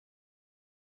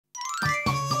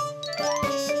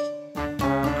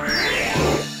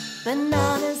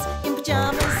Bananas in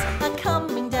pyjamas are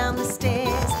coming down the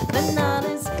stairs.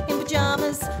 Bananas in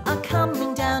pyjamas are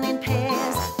coming down in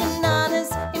pairs.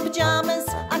 Bananas in pyjamas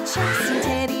are chasing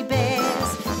teddy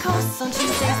bears. 'Cause on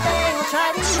Tuesdays they will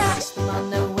try to catch them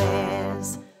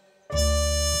unawares.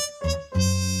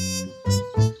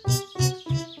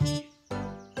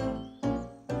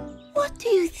 What do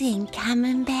you think,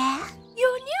 Camembert?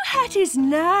 Your new hat is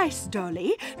nice,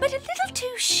 Dolly, but a little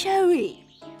too showy.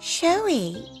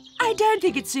 Showy? I don't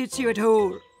think it suits you at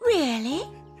all. Really?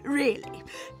 Really.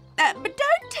 But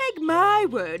don't take my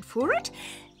word for it.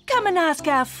 Come and ask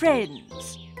our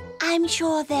friends. I'm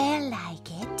sure they'll like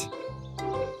it.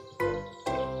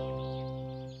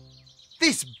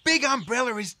 This big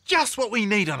umbrella is just what we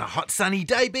need on a hot sunny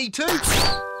day, B2.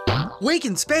 We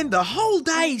can spend the whole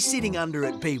day sitting under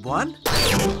it, B1.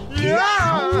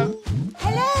 Yeah!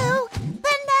 Hello?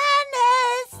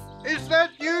 Bananas! Is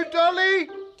that you, Dolly?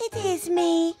 It is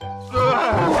me.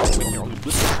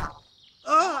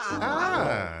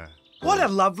 What a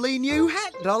lovely new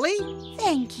hat, Dolly.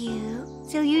 Thank you.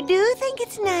 So you do think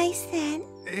it's nice, then?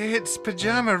 It's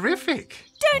pajama-rific.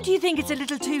 Don't you think it's a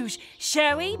little too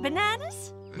showy,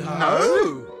 Bananas?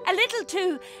 No. A little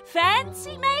too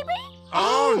fancy, maybe?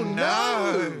 Oh,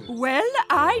 no. Well,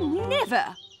 I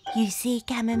never. You see,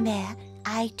 Camembert,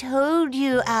 I told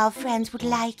you our friends would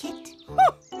like it.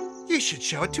 You should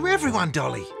show it to everyone,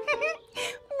 Dolly.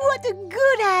 What a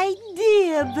good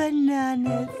idea,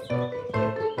 Bananas.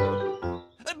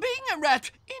 Being a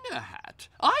rat in a hat,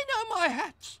 I know my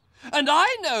hats. And I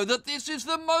know that this is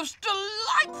the most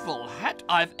delightful hat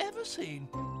I've ever seen.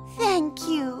 Thank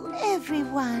you,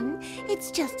 everyone.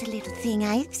 It's just a little thing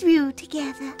I threw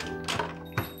together.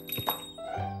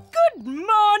 Good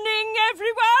morning,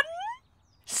 everyone.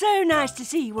 So nice to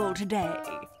see you all today.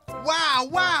 Wow,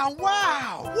 wow,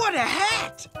 wow! What a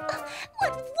hat!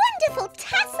 What wonderful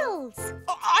tassels!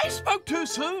 I spoke too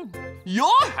soon.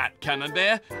 Your hat,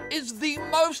 Camembert, is the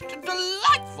most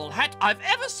delightful hat I've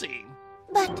ever seen.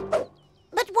 But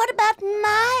what about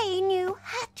my new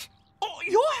hat? Oh,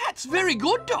 your hat's very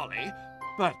good, Dolly.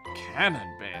 But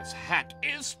Camembert's hat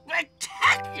is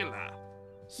spectacular.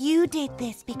 You did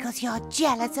this because you're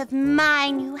jealous of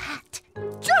my new hat.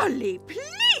 Dolly,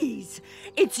 please.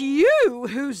 It's you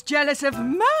who's jealous of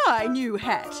my new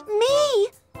hat. Me?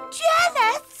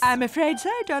 Jealous? I'm afraid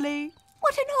so, Dolly.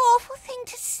 What an awful thing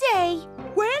to say.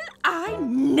 Well, I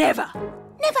never.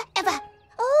 Never, ever.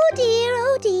 Oh, dear,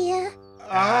 oh, dear.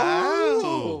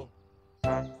 Oh.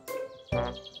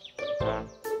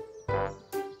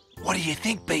 What do you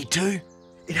think, B2?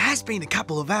 It has been a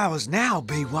couple of hours now,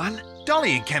 B1.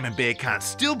 Dolly and Camembert can't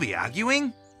still be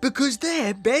arguing. Because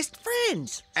they're best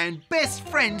friends. And best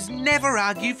friends never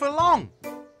argue for long.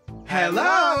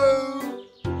 Hello?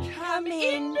 Come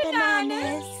in,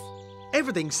 Bananas.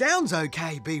 Everything sounds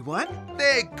okay, B1.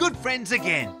 They're good friends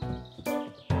again.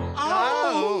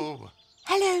 Oh.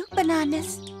 Hello,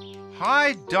 Bananas.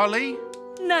 Hi, Dolly.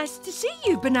 Nice to see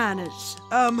you, Bananas.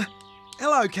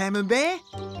 Hello, Camembert.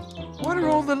 What are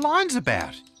all the lines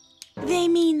about? They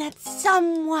mean that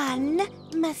someone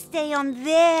must stay on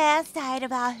their side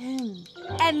of our home.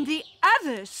 And the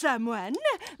other someone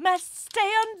must stay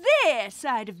on their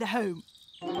side of the home.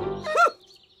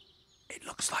 It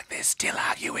looks like they're still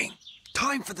arguing.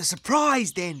 Time for the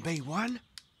surprise then, B1.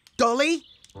 Dolly,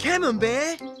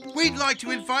 Camembert, We'd like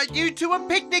to invite you to a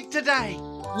picnic today.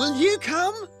 will you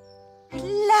come? I'd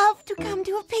love to come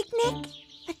to a picnic.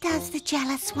 But does the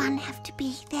jealous one have to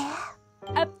be there?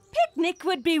 A picnic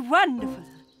would be wonderful.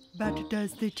 But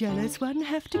does the jealous one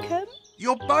have to come?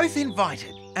 You're both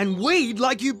invited. And we'd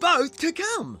like you both to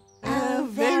come. Oh,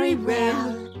 very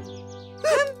well.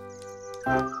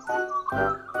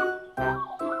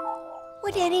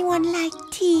 Would anyone like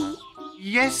tea?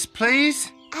 Yes,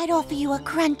 please. I'd offer you a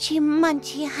crunchy,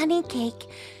 munchy honey cake,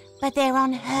 but they're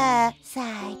on her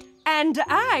side. And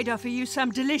I'd offer you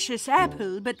some delicious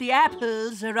apple, but the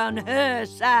apples are on her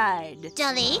side.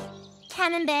 Dolly,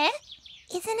 Camembert,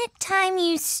 isn't it time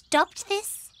you stopped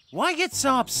this? Why get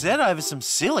so upset over some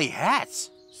silly hats?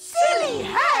 Silly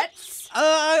hats!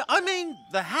 I mean,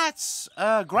 the hats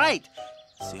are great.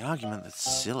 It's the argument that's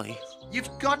silly.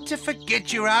 You've got to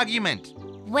forget your argument.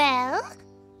 Well,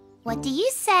 what do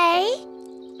you say?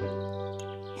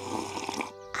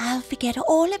 I'll forget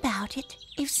all about it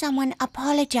if someone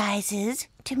apologizes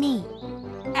to me.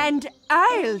 And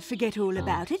I'll forget all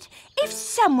about it if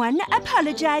someone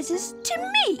apologizes to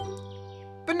me.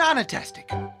 Banana-tastic.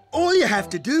 All you have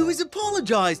to do is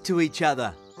apologise to each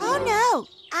other. Oh, no,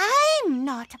 I'm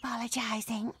not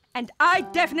apologizing. And I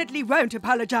definitely won't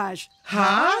apologise.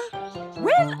 Huh?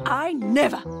 Well, I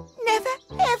never. Never,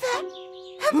 ever.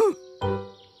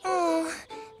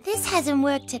 This hasn't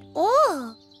worked at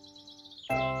all.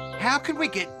 How can we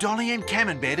get Dolly and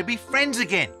Camembert to be friends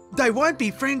again? They won't be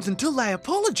friends until they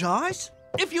apologise.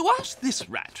 If you ask this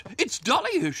rat, it's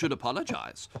Dolly who should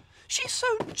apologise. She's so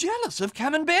jealous of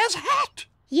Camembert's hat.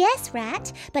 Yes,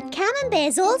 Rat, but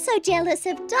Camembert's also jealous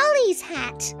of Dolly's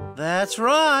hat. That's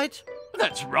right.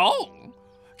 That's wrong.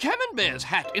 Camembert's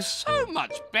hat is so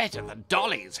much better than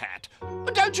Dolly's hat.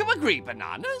 Don't you agree,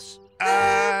 Bananas?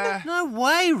 No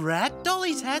way, Rat.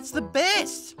 Dolly's hat's the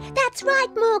best. That's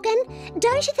right, Morgan.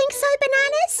 Don't you think so,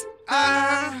 Bananas?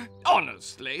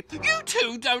 Honestly, you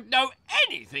two don't know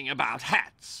anything about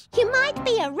hats. You might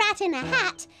be a rat in a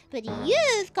hat, but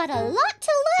you've got a lot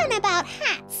to learn about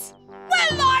hats.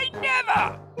 Well, I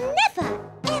never! Never,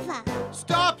 ever.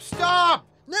 Stop!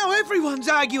 Now everyone's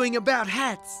arguing about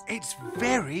hats. It's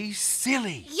very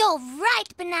silly. You're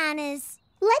right, Bananas.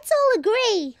 Let's all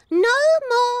agree. No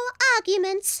more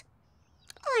arguments.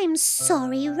 I'm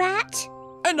sorry, Rat.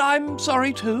 And I'm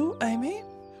sorry too, Amy.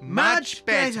 Much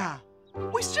better.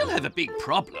 We still have a big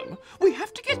problem. We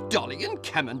have to get Dolly and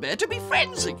Camembert to be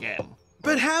friends again.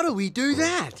 But how do we do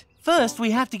that? First, we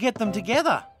have to get them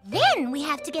together. Then we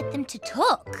have to get them to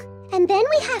talk. And then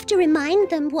we have to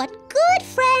remind them what good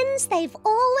friends they've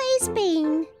always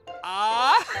been.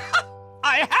 I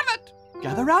have it!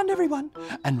 Gather round, everyone,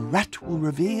 and Rat will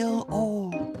reveal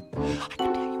all. I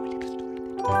can tell you a little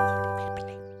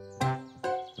story.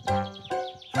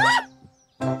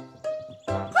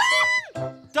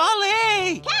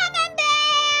 Dolly!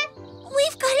 Camembert!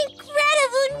 We've got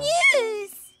incredible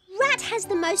news! Rat has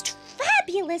the most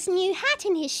fabulous new hat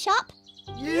in his shop.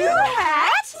 New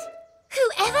hat?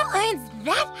 Whoever owns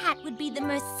that hat would be the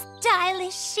most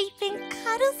stylish sheep in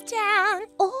Cuddlestown.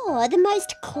 Or the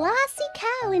most classy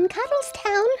cow in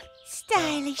Cuddlestown.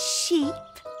 Stylish sheep?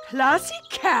 Classy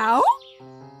cow?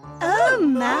 Oh,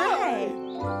 my.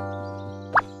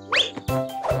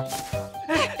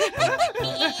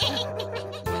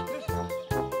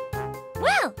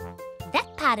 Well,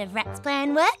 that part of Rat's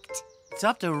plan worked. It's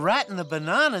up to Rat and the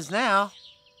Bananas now.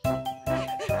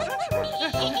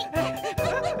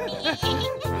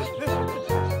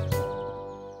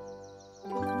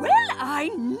 Well, I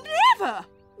never.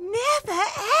 Never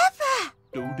ever.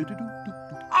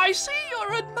 I see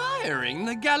you're admiring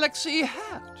the galaxy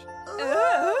hat.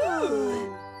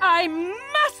 Oh. I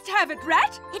must have it,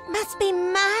 Rat. It must be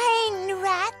mine,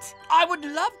 Rat. I would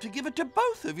love to give it to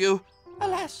both of you.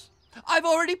 Alas, I've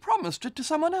already promised it to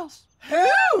someone else.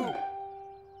 Who?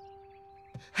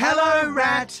 Hello,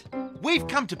 Rat. We've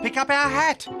come to pick up our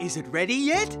hat. Is it ready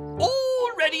yet?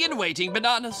 All ready and waiting,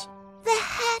 Bananas. The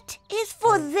hat is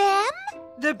for them?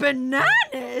 The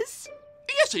Bananas?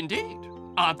 Yes, indeed.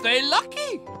 Aren't they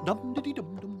lucky?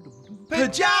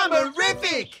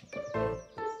 Pyjama-rific!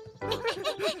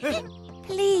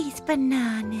 Please,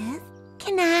 Bananas,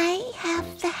 can I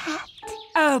have the hat?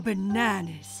 Oh,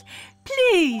 Bananas,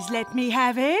 please let me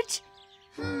have it.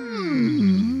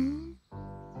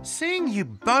 Seeing you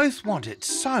both want it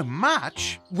so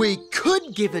much... We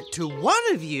could give it to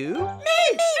one of you.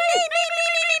 Me!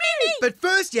 But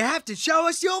first you have to show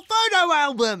us your photo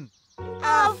album.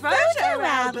 Our photo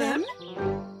album?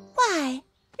 Why?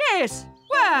 Yes,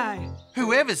 why?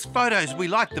 Whoever's photos we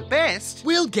like the best...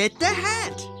 We'll get the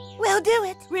hat. We'll do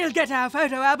it. We'll get our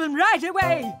photo album right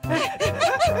away.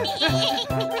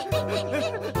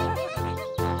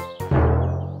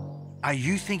 Are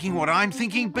you thinking what I'm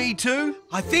thinking, B2?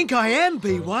 I think I am,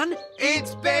 B1.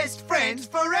 It's best friends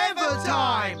forever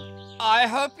time! I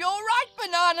hope you're right,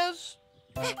 Bananas.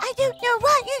 I don't know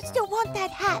why you still want that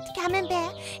hat,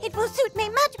 Camembert. It will suit me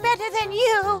much better than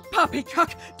you.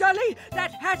 Poppycock, Dolly,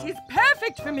 that hat is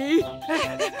perfect for me.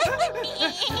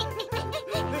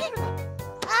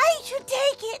 I should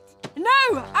take it.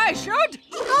 No, I should.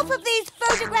 Half of these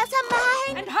photographs are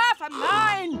mine. And half are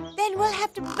mine. Then we'll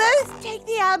have to both take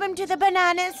the album to the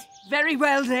Bananas. Very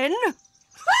well, then.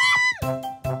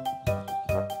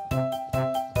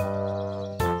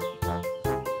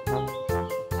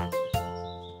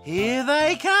 Here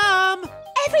they come.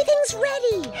 Everything's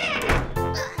ready.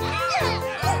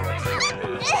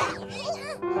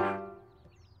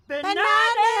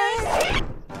 Bananas!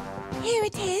 Here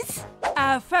it is.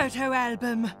 Our photo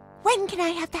album. When can I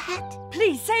have the hat?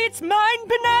 Please say it's mine,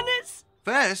 Bananas.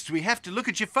 First, we have to look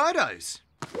at your photos.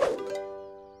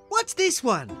 What's this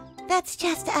one? That's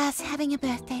just us having a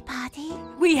birthday party.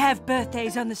 We have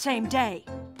birthdays on the same day.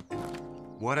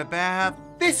 What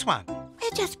about this one?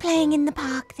 We're just playing in the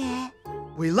park there.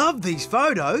 We love these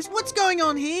photos. What's going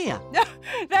on here?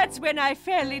 That's when I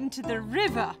fell into the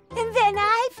river. And then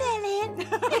I fell in.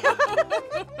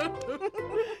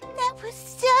 That was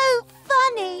so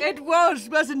funny. It was,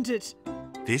 wasn't it?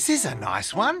 This is a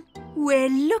nice one. We're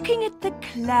looking at the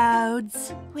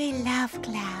clouds. We love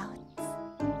clouds.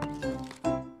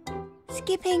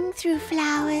 Skipping through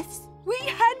flowers. We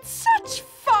had such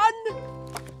fun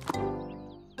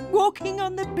walking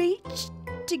on the beach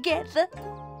together.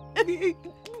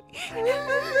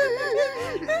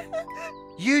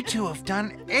 You two have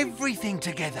done everything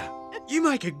together. You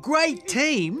make a great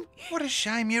team. What a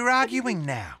shame you're arguing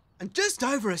now. And just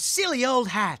over a silly old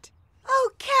hat.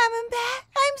 Oh, Camembert,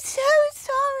 I'm so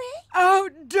sorry. Oh,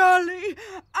 Dolly,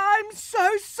 I'm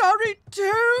so sorry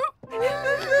too.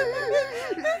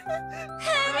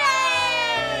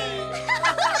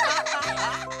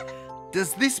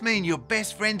 Does this mean you're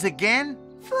best friends again?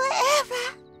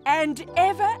 Forever. And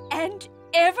ever and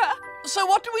ever. So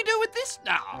what do we do with this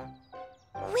now?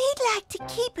 We'd like to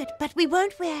keep it, but we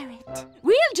won't wear it.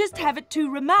 We'll just have it to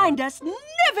remind us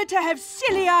never to have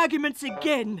silly arguments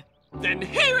again. Then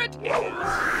here it is.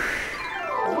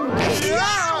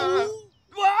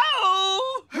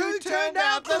 Whoa! Who turned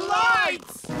out the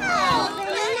lights?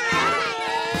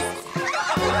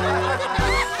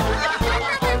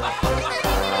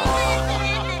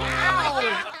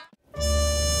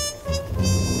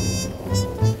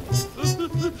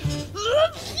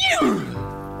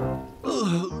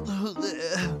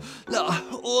 There. Now,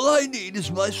 all I need is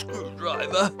my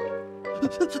screwdriver.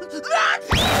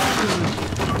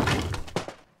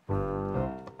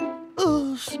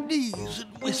 Oh, sneeze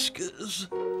and whiskers.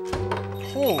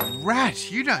 Poor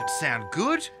Rat, you don't sound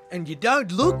good. And you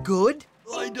don't look good.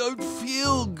 I don't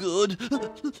feel good.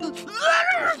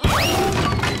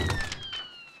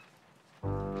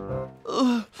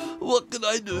 What can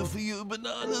I do for you,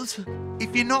 Bananas?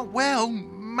 If you're not well,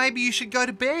 maybe you should go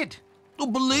to bed. Oh,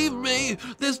 believe me,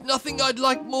 there's nothing I'd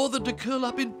like more than to curl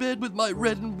up in bed with my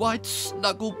red and white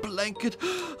snuggle blanket.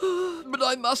 But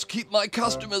I must keep my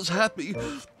customers happy.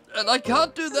 And I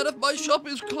can't do that if my shop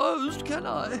is closed, can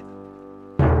I?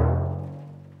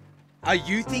 Are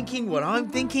you thinking what I'm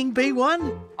thinking,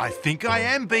 B1? I think I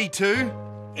am, B2.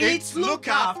 It's Look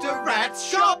After Rat's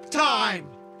shop time!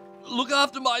 Look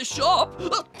after my shop?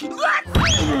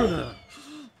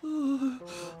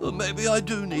 Maybe I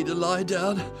do need to lie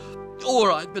down. All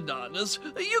right, Bananas,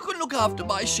 you can look after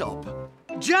my shop.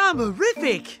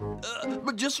 Jarmerific!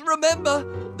 But just remember,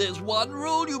 there's one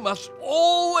rule you must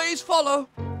always follow.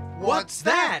 What's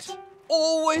that?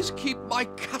 Always keep my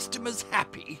customers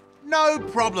happy. No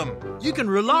problem. You can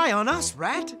rely on us,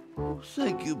 Rat.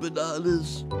 Thank you,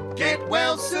 Bananas. Get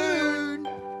well soon.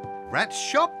 Rat's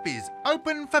shop is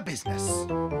open for business.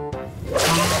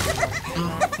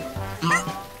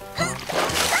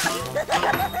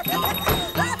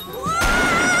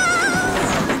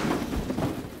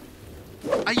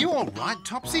 Are you all right,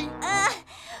 Topsy?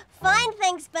 Fine,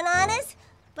 thanks, Bananas.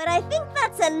 But I think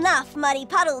that's enough muddy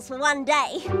puddles for one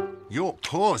day. Your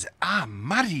paws are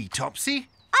muddy, Topsy.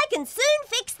 I can soon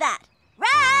fix that.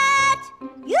 Rat!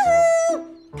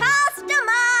 Yoo-hoo!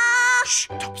 Customer! Shh,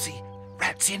 Topsy.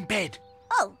 Rat's in bed.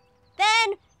 Oh,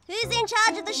 then who's in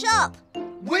charge of the shop?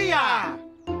 We are.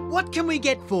 What can we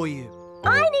get for you?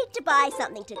 I need to buy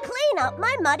something to clean up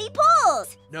my muddy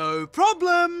paws. No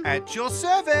problem. At your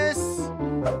service.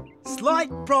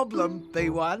 Slight problem,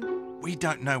 B1. We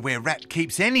don't know where Rat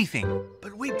keeps anything.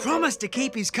 But we promised to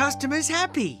keep his customers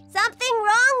happy. Something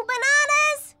wrong,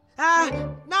 Bananas?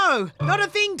 No, not a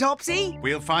thing, Topsy.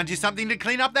 We'll find you something to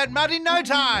clean up that mud in no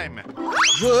time.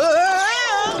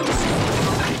 Whoa!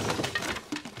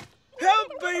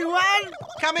 Help, B1!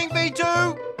 Coming,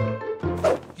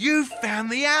 B2. You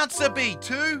found the answer,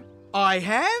 B2. I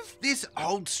have? This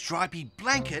old stripy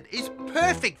blanket is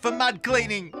perfect for mud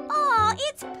cleaning. Oh,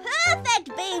 it's perfect,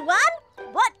 B1.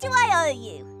 What do I owe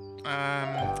you?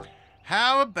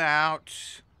 How about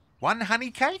one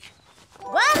honey cake?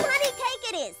 One honey cake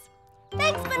it is.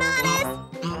 Thanks, Bananas.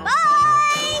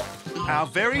 Bye! Our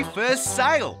very first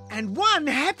sale. And one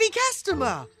happy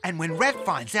customer. And when Rat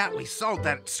finds out we sold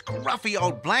that scruffy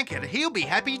old blanket, he'll be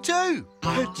happy too.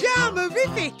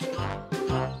 Pyjamarific!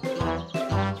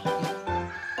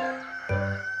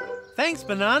 Thanks,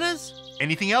 Bananas.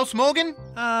 Anything else, Morgan?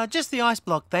 Just the ice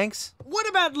block, thanks. What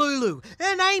about Lulu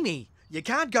and Amy? You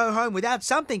can't go home without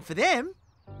something for them.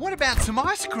 What about some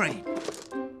ice cream?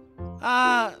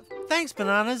 Thanks,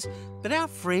 Bananas, but our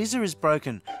freezer is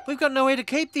broken. We've got nowhere to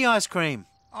keep the ice cream.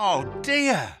 Oh,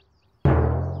 dear.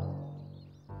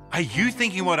 Are you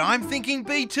thinking what I'm thinking,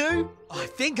 B2? I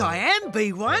think I am,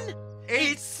 B1.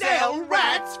 It's Sell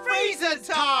Rat's freezer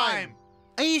time!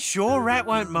 Are you sure Rat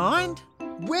won't mind?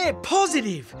 We're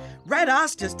positive. Rat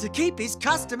asked us to keep his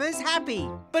customers happy.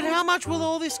 But how much will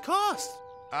all this cost?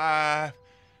 Okay.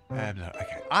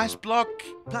 Ice block.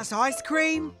 Plus ice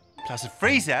cream. plus a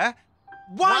freezer.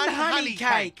 One honey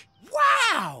cake.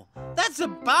 Wow! That's a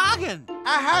bargain! A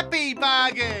happy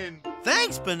bargain!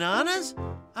 Thanks, Bananas.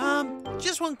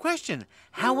 Just one question.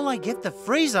 How will I get the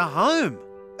freezer home?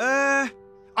 I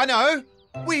know.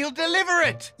 We'll deliver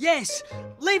it. Yes.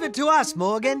 Leave it to us,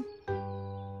 Morgan.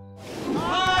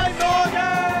 Hi,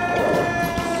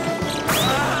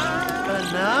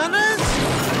 Bananas?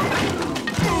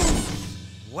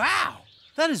 Wow!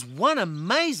 That is one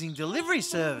amazing delivery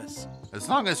service. As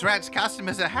long as Rat's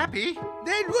customers are happy.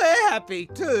 Then we're happy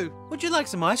too. Would you like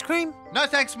some ice cream? No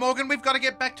thanks, Morgan. We've got to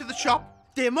get back to the shop.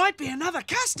 There might be another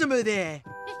customer there.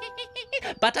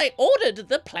 But I ordered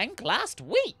the plank last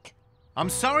week. I'm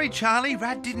sorry, Charlie.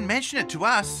 Rat didn't mention it to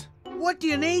us. What do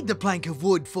you need the plank of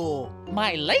wood for?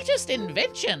 My latest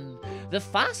invention, the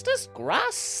fastest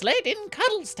grass sled in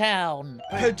Cuddlestown.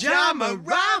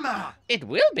 Pyjama-rama! It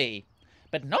will be,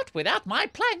 but not without my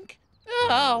plank.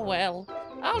 Oh, well,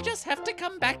 I'll just have to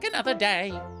come back another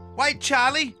day. Wait,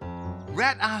 Charlie.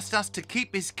 Rat asked us to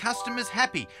keep his customers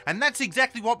happy, and that's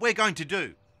exactly what we're going to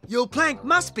do. Your plank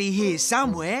must be here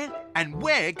somewhere. And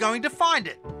we're going to find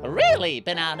it. Really,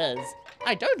 Bananas?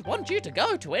 I don't want you to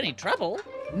go to any trouble.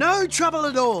 No trouble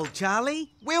at all,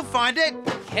 Charlie. We'll find it.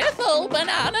 Careful,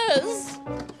 Bananas!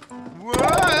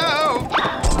 Whoa!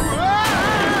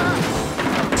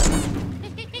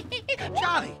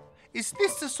 Charlie, is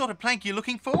this the sort of plank you're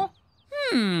looking for?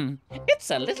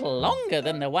 It's a little longer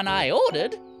than the one I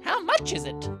ordered. How much is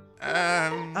it?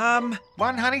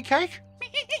 One honey cake?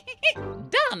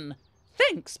 Done.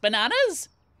 Thanks, Bananas.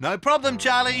 No problem,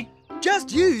 Charlie.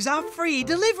 Just use our free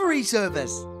delivery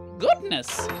service.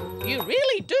 Goodness, you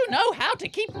really do know how to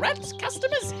keep Rat's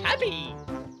customers happy.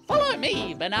 Follow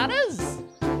me, Bananas.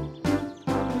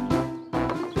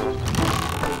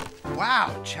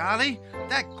 Wow, Charlie,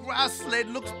 that grass sled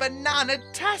looks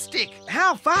banana-tastic.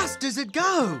 How fast does it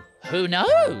go? Who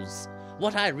knows?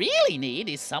 What I really need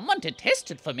is someone to test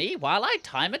it for me while I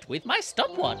time it with my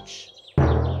stopwatch.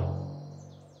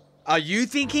 Are you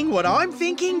thinking what I'm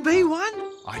thinking, B1?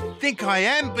 I think I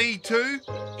am, B2.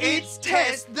 It's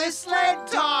test the sled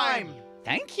time.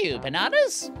 Thank you,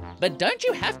 Bananas. But don't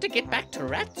you have to get back to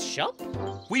Rat's shop?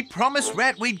 We promised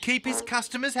Rat we'd keep his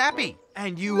customers happy.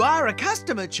 And you are a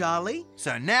customer, Charlie.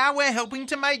 So now we're helping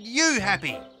to make you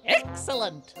happy.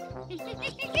 Excellent.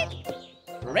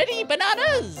 Ready,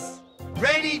 Bananas?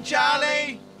 Ready,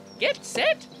 Charlie? Get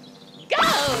set, go!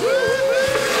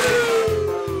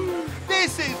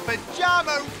 This is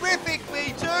Pyjama-rific,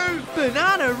 B2.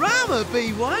 Banana-rama,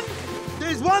 B1.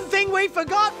 There's one thing we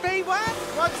forgot, B1.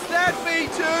 What's that,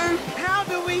 B2? How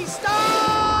do we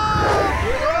stop?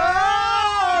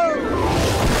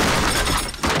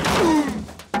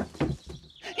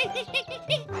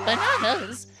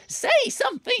 Bananas, say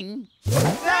something.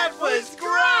 That was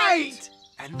great!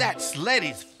 And that sled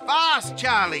is fast,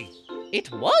 Charlie.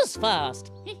 It was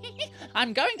fast.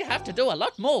 I'm going to have to do a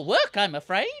lot more work, I'm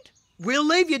afraid. We'll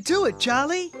leave you to it,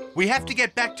 Charlie. We have to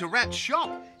get back to Rat's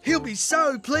shop. He'll be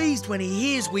so pleased when he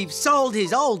hears we've sold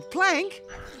his old plank.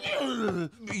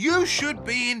 You should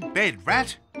be in bed,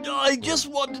 Rat. I just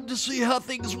wanted to see how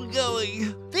things were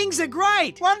going. Things are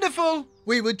great. Wonderful.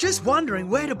 We were just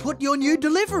wondering where to put your new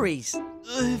deliveries.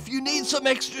 If you need some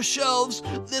extra shelves,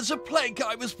 there's a plank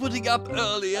I was putting up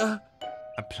earlier.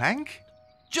 A plank?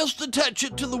 Just attach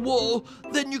it to the wall,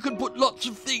 then you can put lots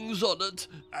of things on it.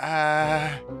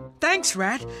 Thanks,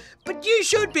 Rat, but you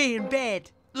should be in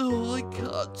bed. Oh, I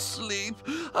can't sleep.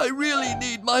 I really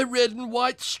need my red and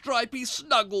white stripy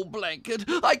snuggle blanket.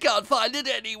 I can't find it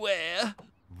anywhere.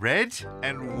 Red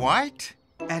and white?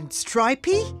 And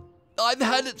stripy? I've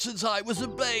had it since I was a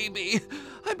baby.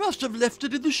 I must have left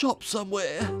it in the shop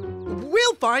somewhere.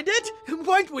 We'll find it,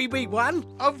 won't we,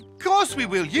 B1? Of course we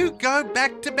will. You go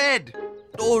back to bed.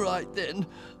 All right then,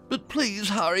 but please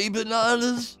hurry,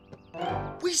 Bananas.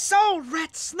 We sold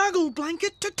Rat's snuggle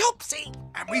blanket to Topsy.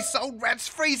 And we sold Rat's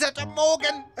freezer to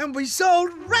Morgan. And we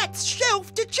sold Rat's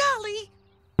shelf to Charlie.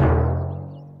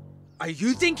 Are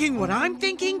you thinking what I'm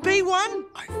thinking, B1?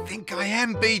 I think I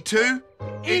am, B2.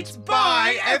 It's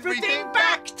buy everything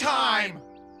back time.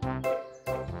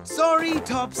 Sorry,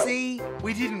 Topsy.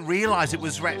 We didn't realise it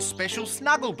was Rat's special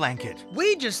snuggle blanket.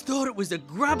 We just thought it was a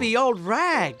grubby old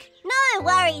rag. No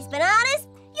worries, Bananas.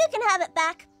 You can have it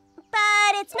back.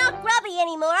 But it's not grubby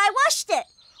anymore. I washed it.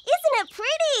 Isn't it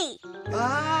pretty?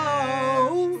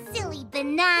 Oh. Silly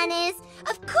Bananas.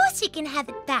 Of course you can have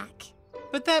it back.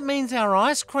 But that means our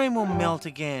ice cream will melt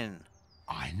again.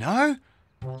 I know.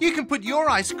 You can put your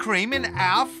ice cream in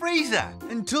our freezer.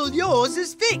 Until yours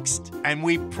is fixed. And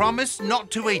we promise not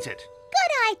to eat it.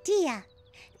 Good idea.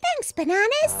 Thanks,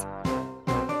 Bananas.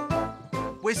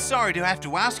 We're sorry to have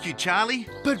to ask you, Charlie.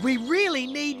 But we really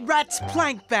need Rat's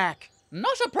plank back.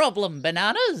 Not a problem,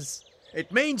 Bananas.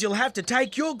 It means you'll have to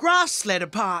take your grass sled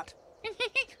apart.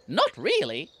 Not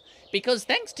really, because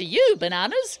thanks to you,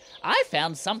 Bananas, I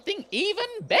found something even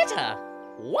better.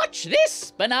 Watch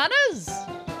this, Bananas!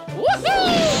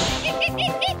 Woohoo!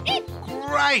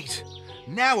 Great!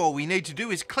 Now all we need to do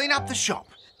is clean up the shop.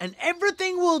 And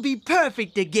everything will be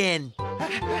perfect again.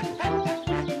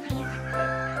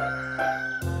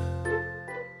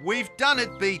 We've done it,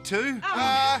 B2.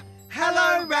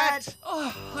 Hello, Rat.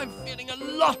 Oh, I'm feeling a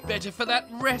lot better for that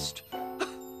rest.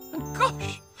 And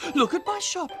gosh, look at my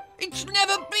shop. It's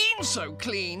never been so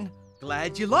clean.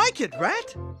 Glad you like it,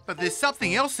 Rat. But there's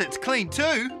something else that's clean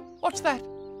too. What's that?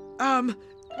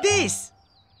 This.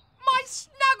 My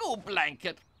snuggle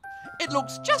blanket. It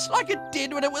looks just like it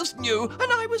did when it was new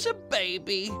and I was a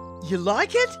baby. You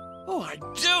like it? Oh, I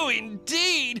do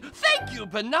indeed. Thank you,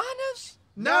 Bananas.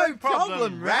 No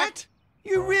problem, Rat.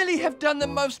 You really have done the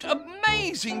most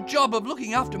amazing job of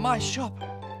looking after my shop.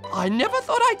 I never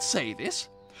thought I'd say this,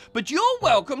 but you're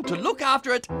welcome to look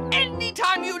after it any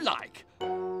time you like.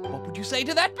 What would you say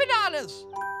to that, Bananas?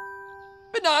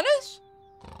 Bananas?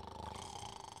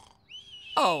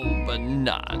 Oh,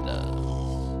 Bananas.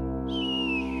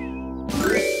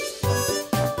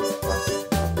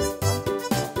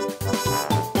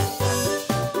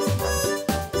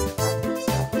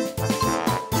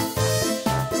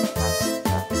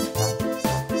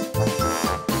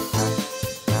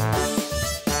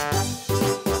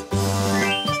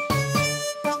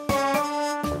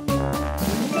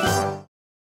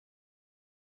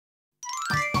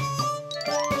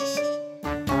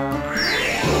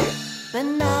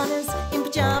 Bananas in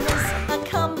pyjamas are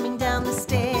coming down the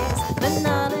stairs.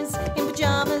 Bananas in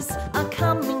pyjamas are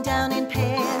coming down in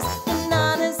pairs.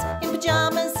 Bananas in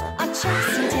pyjamas are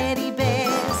chasing teddy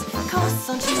bears. 'Cause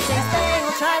on Tuesdays they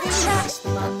will try to catch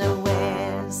them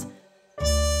unawares.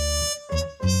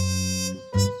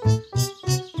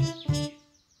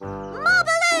 More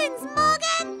balloons,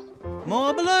 Morgan!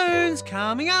 More balloons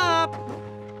coming up.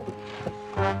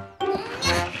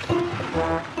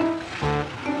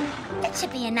 That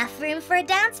should be enough room for a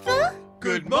dance floor.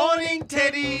 Good morning,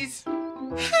 Teddies.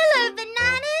 Hello,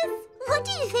 Bananas! What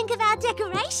do you think of our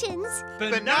decorations?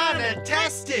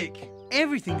 Banana-tastic.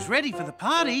 Everything's ready for the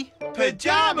party.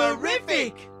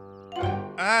 Pyjama-rific.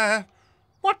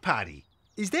 What party?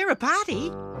 Is there a party?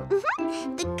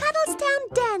 The Cuddlestown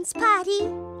Dance Party.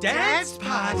 Dance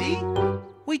party?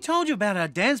 We told you about our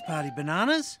dance party,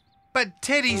 Bananas. But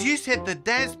Teddies, you said the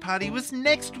dance party was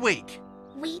next week.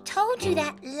 We told you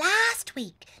that last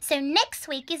week, so next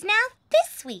week is now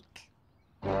this week.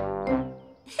 And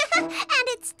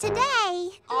it's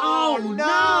today. Oh,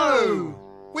 no!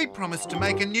 We promised to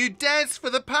make a new dance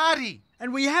for the party.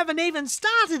 And we haven't even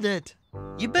started it.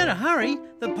 You better hurry.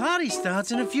 The party starts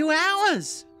in a few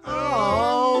hours.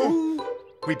 Oh!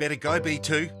 We better go,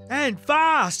 B2. And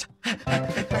fast.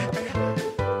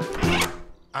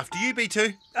 After you,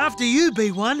 B2. After you,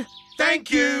 B1.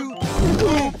 Thank you.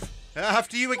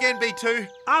 After you again, B2.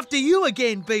 After you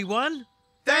again, B1.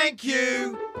 Thank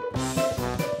you.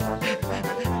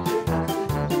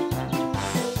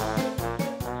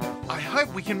 I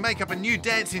hope we can make up a new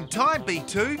dance in time,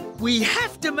 B2. We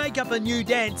have to make up a new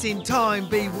dance in time,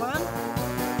 B1.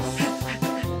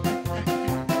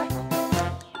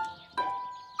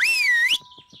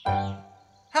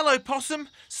 Hello, Possum.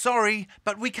 Sorry,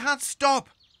 but we can't stop.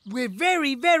 We're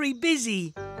very, very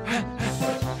busy.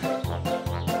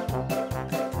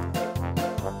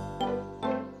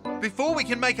 Before we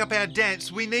can make up our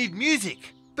dance, we need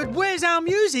music. But where's our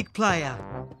music player?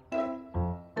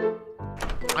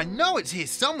 I know it's here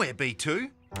somewhere, B2.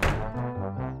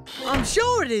 I'm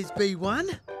sure it is,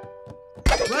 B1.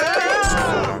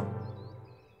 Whoa!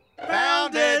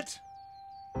 Found it!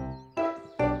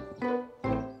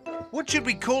 What should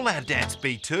we call our dance,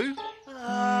 B2?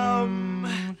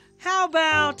 How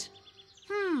about...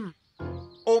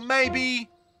 Or maybe...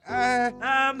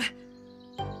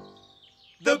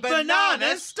 The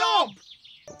Banana Stomp!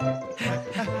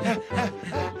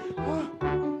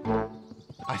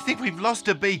 I think we've lost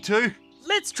a B2.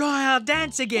 Let's try our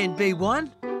dance again,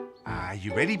 B1. Are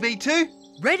you ready, B2?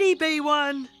 Ready,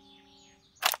 B1?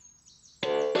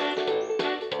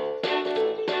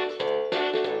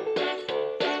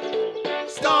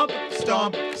 Stomp,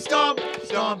 stomp, stomp,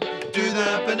 stomp. Do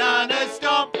the banana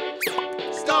stomp.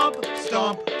 Stomp,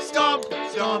 stomp, stomp,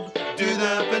 stomp. Do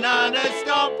the banana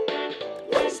stomp.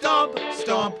 Stomp,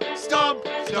 stomp, stomp,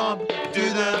 stomp. Do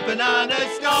the banana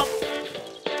stomp.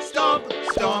 Stomp,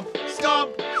 stomp,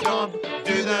 stomp, stomp.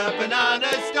 Do the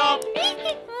banana stomp.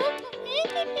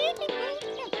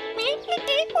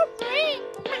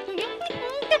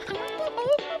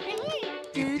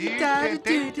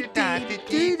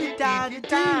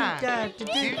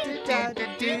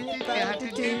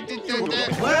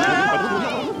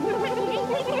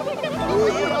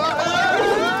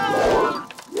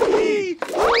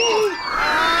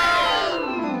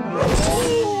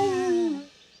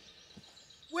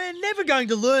 We're never going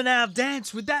to learn our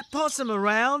dance with that possum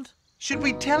around. Should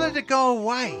we tell her to go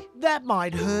away? That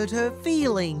might hurt her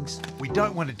feelings. We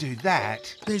don't want to do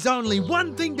that. There's only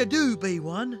one thing to do,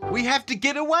 B1. We have to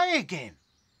get away again.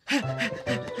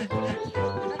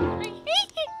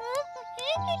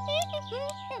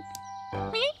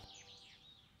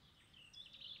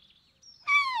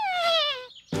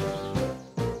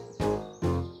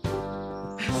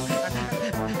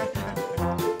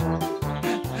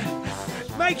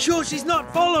 Make sure she's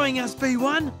not following us,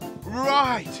 B1.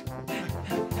 Right.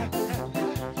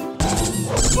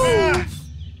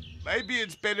 Maybe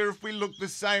it's better if we look the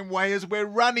same way as we're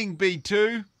running,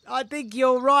 B2. I think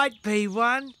you're right,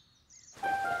 B1.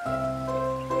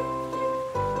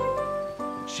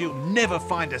 She'll never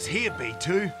find us here,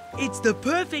 B2. It's the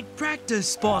perfect practice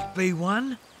spot,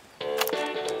 B1.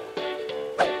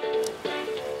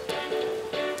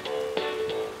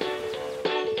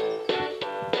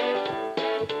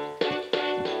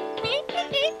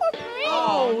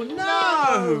 Oh,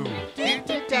 no!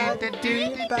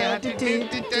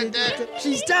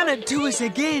 She's done it to us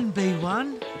again,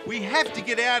 B1. We have to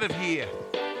get out of here.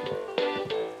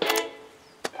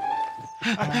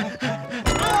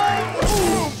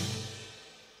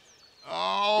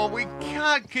 Oh, we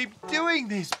can't keep doing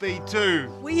this,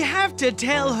 B2. We have to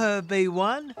tell her,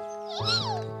 B1.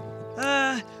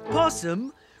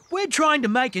 Possum, we're trying to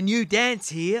make a new dance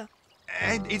here.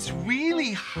 And it's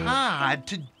really hard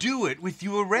to do it with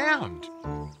you around.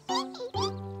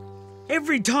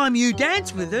 Every time you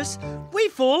dance with us, we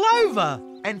fall over.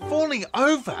 And falling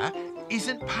over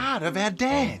isn't part of our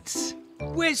dance.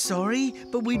 We're sorry,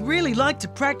 but we'd really like to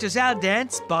practice our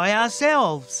dance by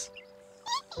ourselves.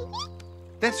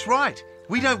 That's right.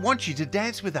 We don't want you to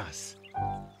dance with us.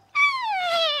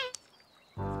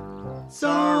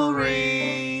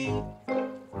 Sorry.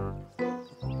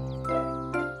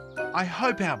 I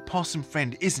hope our possum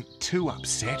friend isn't too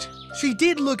upset. She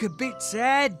did look a bit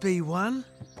sad, B1.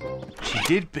 She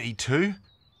did, B2.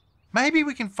 Maybe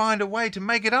we can find a way to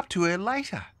make it up to her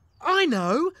later. I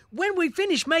know. When we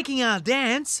finish making our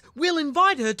dance, we'll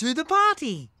invite her to the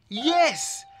party.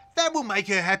 Yes! That will make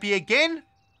her happy again.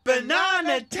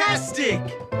 Banana-tastic!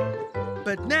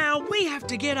 But now we have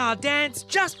to get our dance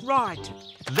just right.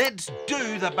 Let's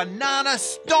do the banana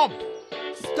stomp.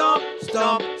 Stomp,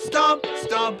 stomp, stomp,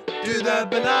 stomp. Do the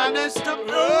banana stomp.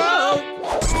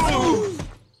 Oh!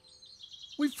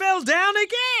 We fell down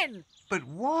again. But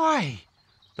why?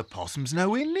 The possum's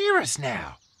nowhere near us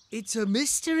now. It's a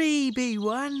mystery,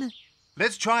 B1.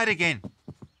 Let's try it again.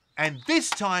 And this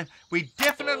time, we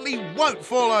definitely won't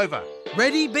fall over.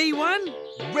 Ready, B1?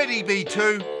 Ready,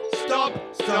 B2. Stomp,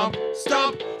 stomp,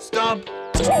 stomp, stomp.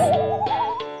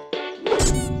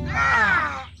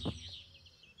 Ah!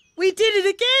 We did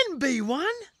it again,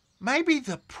 B1. Maybe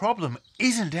the problem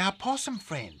isn't our possum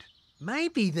friend.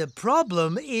 Maybe the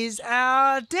problem is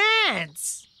our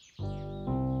dance.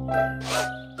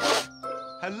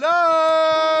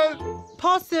 Hello?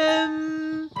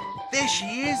 Possum! There she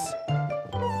is.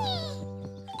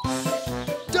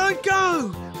 Don't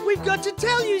go! We've got to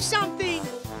tell you something!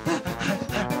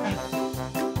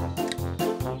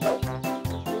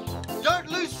 Don't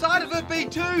lose sight of her,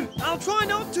 B2. I'll try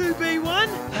not to, B1.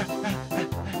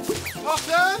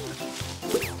 Possum!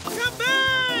 Come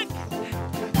back!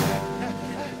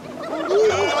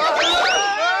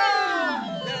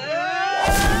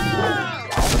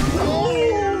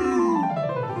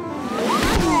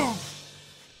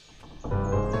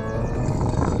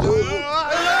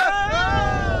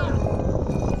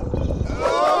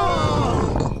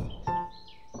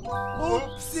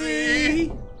 Oopsie!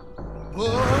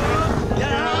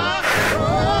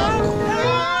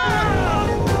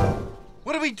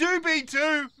 What do we do,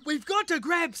 B2? We've got to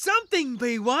grab something,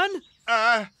 B1.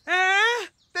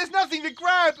 There's nothing to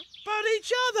grab. But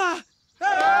each other.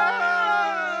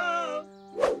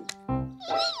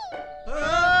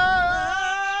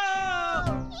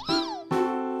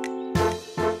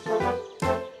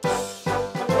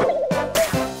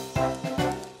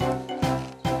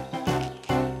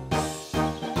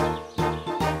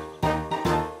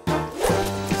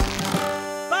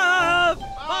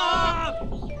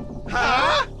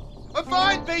 Huh? A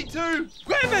vine, B2.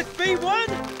 Grab it, B1.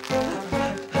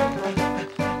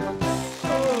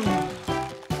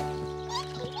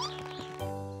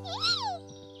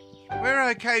 Where are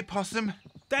okay, Possum.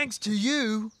 Thanks to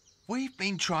you. We've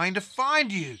been trying to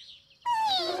find you.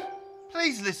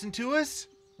 Please listen to us.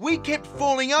 We kept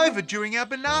falling over during our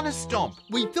banana stomp.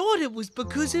 We thought it was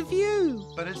because of you.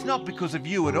 But it's not because of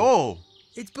you at all.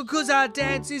 It's because our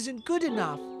dance isn't good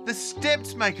enough. The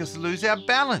steps make us lose our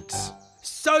balance.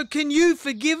 So can you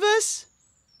forgive us?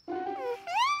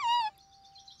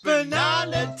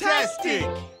 Banana-tastic!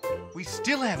 We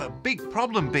still have a big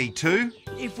problem, B2.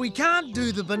 If we can't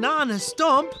do the banana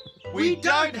stomp, We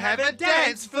don't have a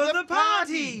dance for the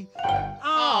party.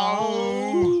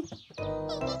 Oh.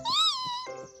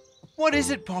 What is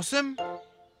it, Possum?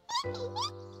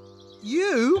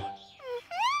 You?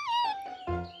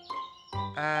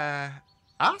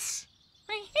 Us?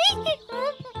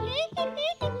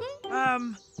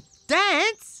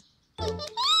 Dance?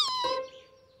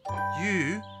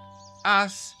 You,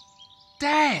 us,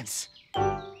 dance.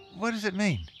 What does it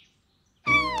mean?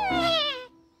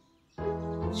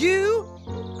 You,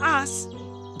 us,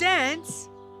 dance?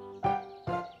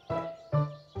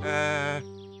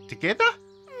 Together?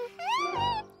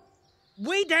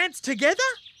 We dance together?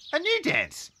 A new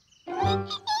dance.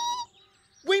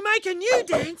 We make a new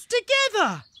dance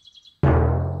together.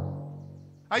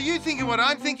 Are you thinking what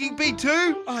I'm thinking,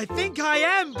 B2? I think I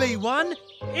am, B1.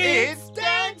 It's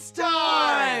dance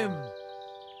time!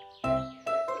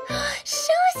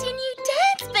 Show us your new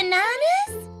dance,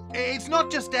 Bananas. It's not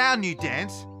just our new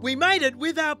dance, We made it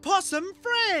with our possum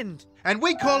friend. and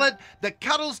we call it the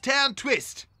Cuddlestown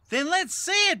Twist. Then let's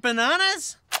see it,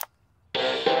 Bananas.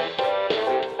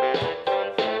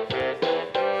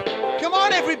 Come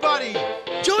on, everybody!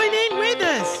 Join in with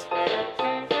us.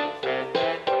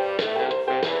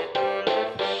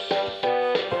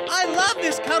 I love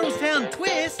this Cuddlestown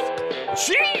twist.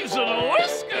 Cheese and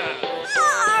whisker!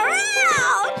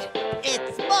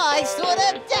 It's my sort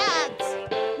of dance.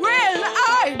 Well,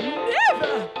 I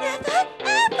never. Never,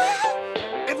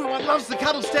 ever. Everyone loves the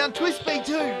Cuddlestown Twist,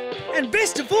 B2. And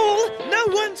best of all, no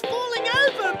one's falling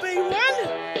over,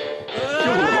 B1.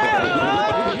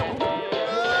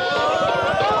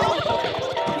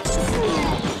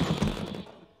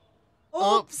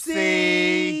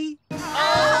 Oopsie!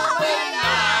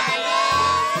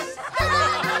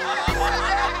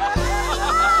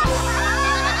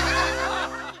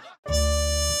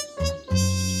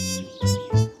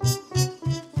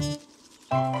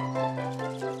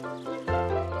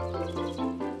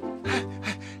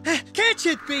 Catch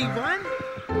it, B1.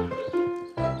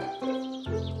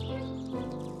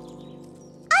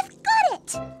 I've got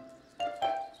it.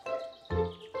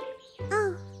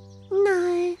 Oh,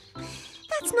 no.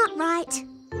 That's not right.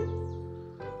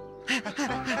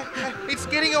 It's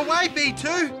getting away, B2.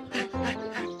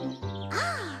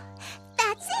 Ah,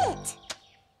 that's it.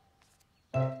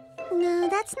 No,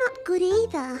 that's not good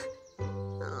either.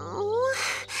 Oh,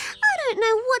 I don't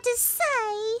know what to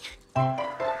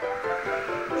say.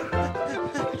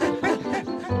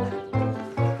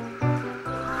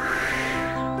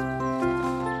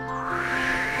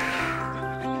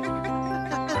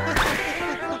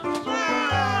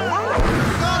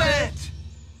 Got it!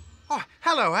 Oh,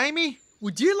 hello, Amy.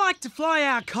 Would you like to fly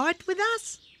our kite with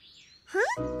us?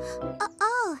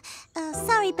 Huh?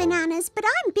 Sorry, Bananas, but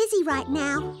I'm busy right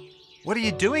now. What are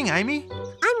you doing, Amy?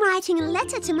 I'm writing a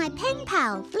letter to my pen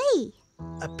pal, Lee.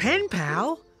 A pen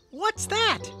pal? What's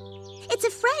that? It's a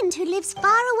friend who lives far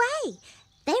away.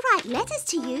 They write letters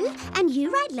to you, and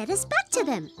you write letters back to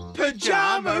them.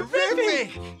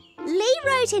 Pyjama-rific! Lee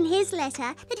wrote in his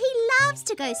letter that he loves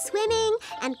to go swimming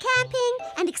and camping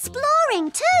and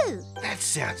exploring too. That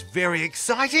sounds very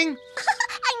exciting.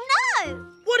 I know!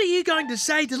 What are you going to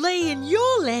say to Lee in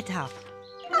your letter?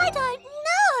 I don't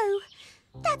know.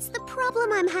 That's the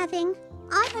problem I'm having.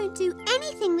 I don't do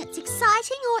anything that's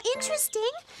exciting or interesting.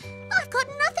 I've got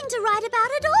nothing to write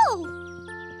about at all.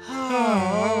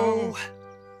 Oh.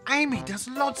 Amy does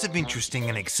lots of interesting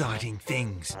and exciting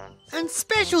things. And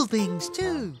special things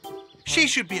too. She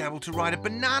should be able to write a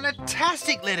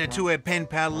banana-tastic letter to her pen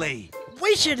pal Lee.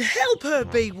 We should help her,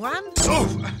 B1.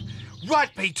 Oh, right,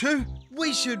 B2.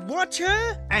 We should watch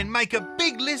her And make a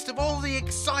big list of all the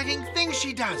exciting things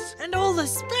she does. and all the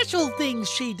special things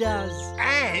she does.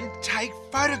 And take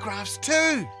photographs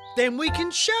too. Then we can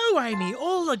show Amy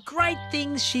all the great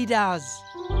things she does.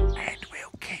 And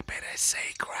we'll keep it a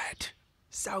secret.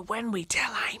 So when we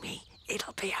tell Amy,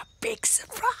 it'll be a big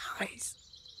surprise.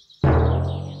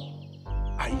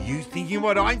 Are you thinking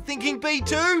what I'm thinking,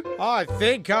 B2? I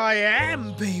think I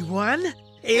am, B1.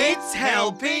 It's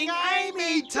Helping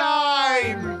Amy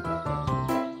time!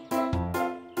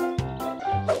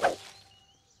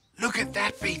 Look at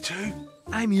like that, B2?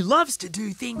 Amy loves to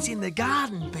do things in the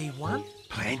garden, B1.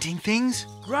 Planting things?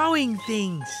 Growing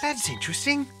things. That's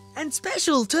interesting. And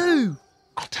special too.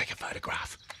 I'll take a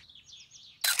photograph.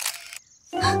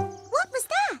 What was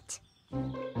that?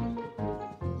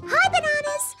 Hi,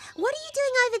 Bananas. What are you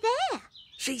doing over there?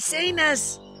 She's seen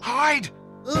us. Hide!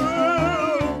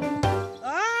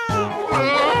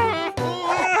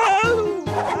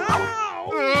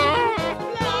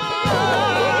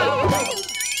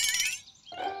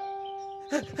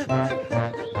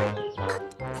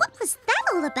 What was that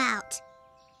all about?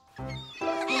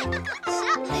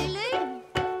 Shot, Lulu.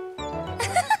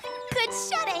 Good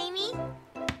shot, Amy.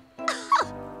 Oh,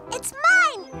 it's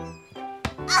mine.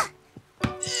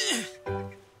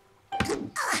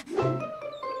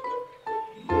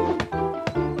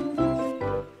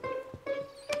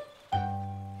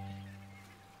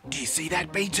 Do you see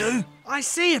that, B2? I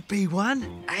see it, B1.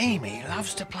 Amy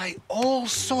loves to play all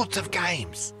sorts of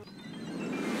games.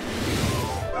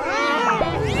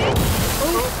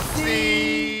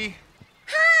 Oopsie!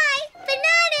 Hi,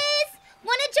 Bananas.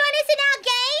 Want to join us in our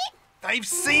game? They've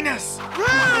seen us!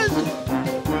 Run!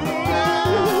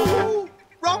 No!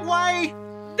 Wrong way!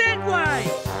 That way!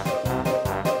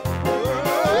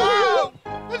 Oh!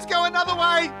 Let's go another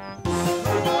way!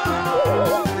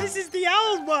 This is the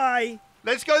old way.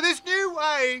 Let's go this new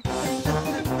way!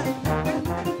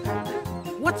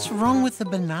 What's wrong with the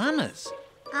bananas?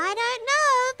 I don't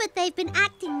know, but they've been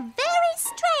acting very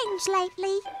strange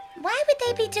lately. Why would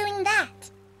they be doing that?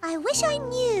 I wish I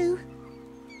knew.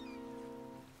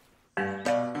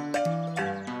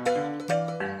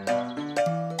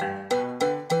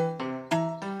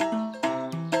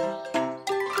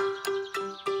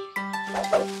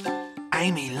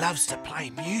 Amy loves to play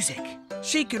music.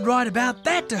 She could write about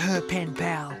that to her pen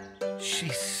pal.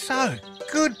 She's so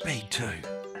good, B2.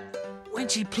 When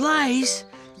she plays,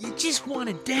 you just want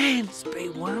to dance,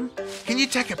 B1. Can you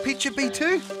take a picture,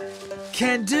 B2?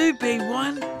 Can do,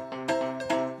 B1.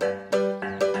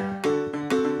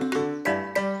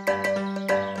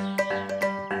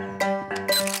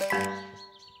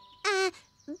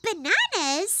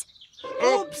 Bananas?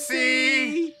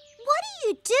 Oopsie! What are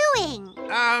you doing?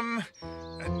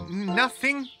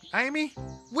 Nothing, Amy?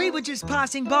 We were just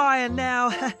passing by and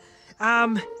now...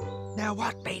 now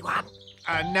what, B1?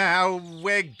 Now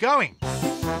we're going. Are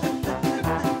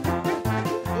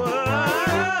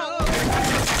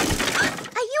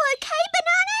you okay,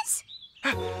 Bananas?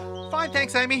 Fine,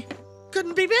 thanks, Amy.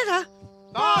 Couldn't be better.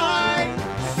 Bye!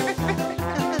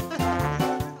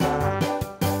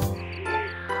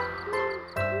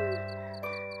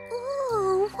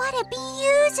 Ooh, what a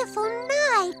beautiful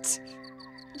night.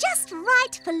 Just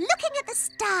right for looking at the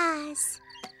stars.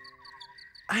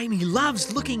 Amy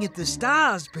loves looking at the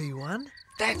stars, B1.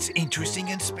 That's interesting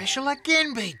and special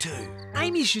again, B2.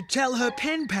 Amy should tell her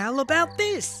pen pal about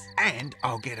this. And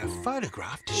I'll get a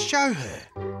photograph to show her.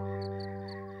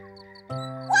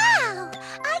 Wow,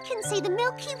 I can see the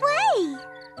Milky Way.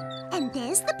 And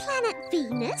there's the planet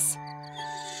Venus.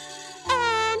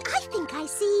 And I think I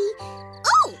see...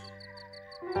 Oh!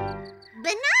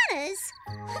 Bananas?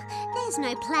 There's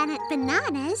no planet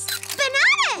Bananas.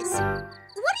 Bananas!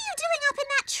 What are you doing up in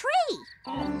that tree?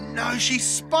 No, she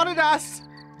spotted us.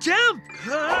 Jump!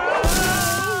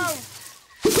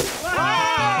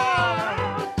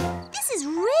 This is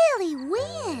really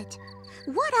weird.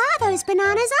 What are those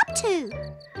bananas up to?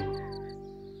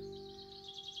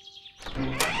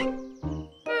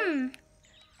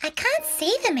 I can't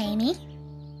see them, Amy.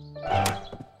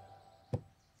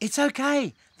 It's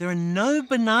okay. There are no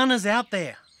bananas out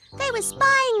there. They were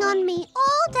spying on me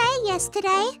all day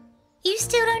yesterday. You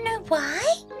still don't know why?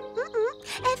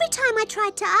 Every time I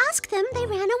tried to ask them, they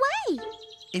ran away.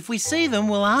 If we see them,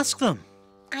 we'll ask them.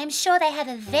 I'm sure they have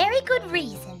a very good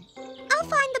reason. I'll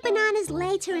find the bananas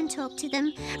later and talk to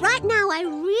them. Right now, I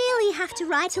really have to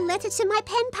write a letter to my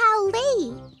pen pal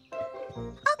Lee.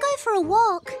 I'll go for a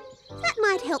walk. That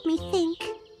might help me think.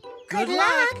 Good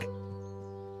luck.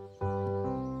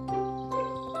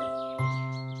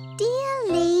 Dear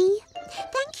Lee,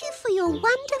 thank you for your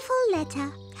wonderful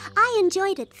letter. I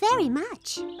enjoyed it very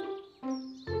much.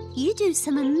 You do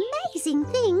some amazing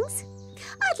things.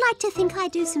 I'd like to think I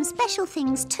do some special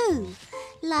things too.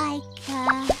 Like,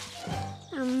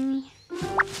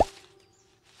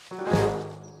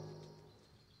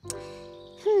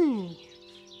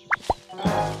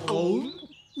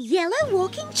 Yellow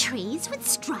walking trees with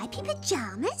stripy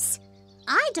pyjamas?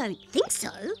 I don't think so.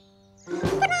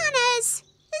 Bananas,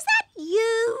 is that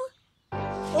you?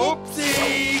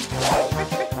 Oopsie!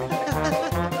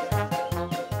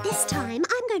 This time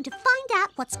I'm going to find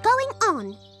out what's going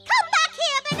on. Come back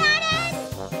here,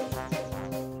 Bananas!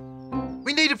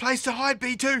 need a place to hide,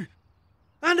 B2.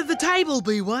 Under the table,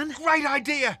 B1. Great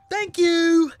idea. Thank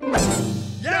you.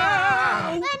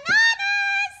 Yeah!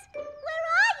 Bananas! Where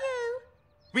are you?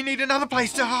 We need another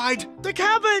place to hide. The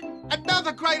cupboard.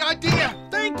 Another great idea.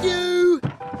 Thank you.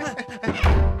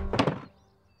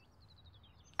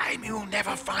 Amy will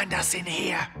never find us in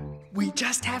here. We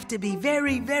just have to be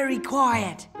very, very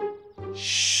quiet.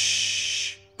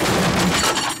 Shh.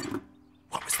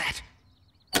 What was that?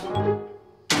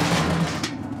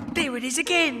 There it is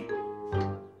again.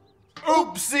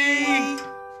 Oopsie!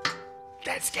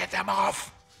 Let's get them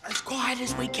off. As quiet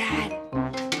as we can.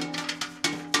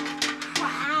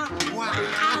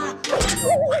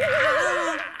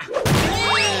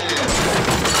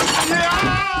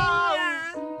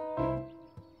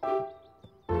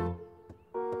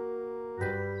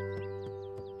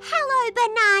 Hello,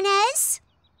 Bananas.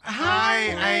 Hi,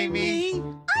 Amy.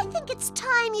 I think it's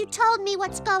time you told me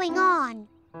what's going on.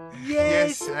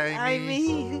 Yes,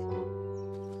 Amy.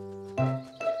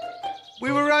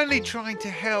 We were only trying to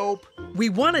help. We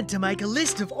wanted to make a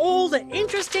list of all the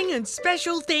interesting and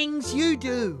special things you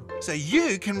do. So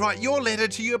you can write your letter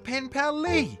to your pen pal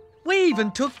Lee. We even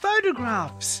took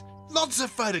photographs. Lots of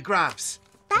photographs.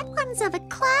 That one's of a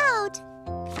cloud.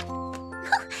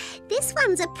 This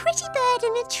one's a pretty bird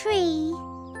in a tree.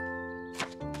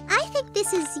 I think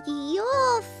this is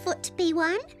your foot,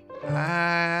 B1.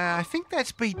 I think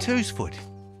that's B2's foot.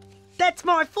 That's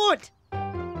my foot.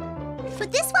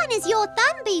 But this one is your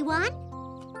thumb, B1.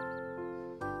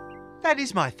 That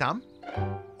is my thumb.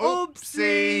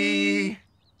 Oopsie!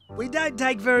 We don't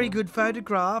take very good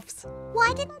photographs.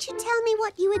 Why didn't you tell me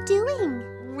what you were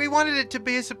doing? We wanted it to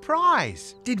be a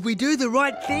surprise. Did we do the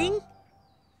right thing?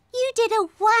 You did a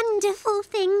wonderful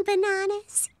thing,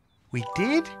 Bananas. We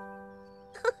did?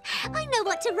 I know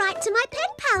what to write to my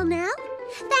pen pal now.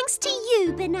 Thanks to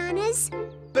you, Bananas.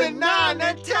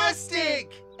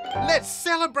 Banana-tastic! Let's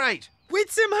celebrate. With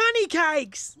some honey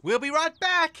cakes. We'll be right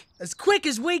back. As quick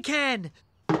as we can.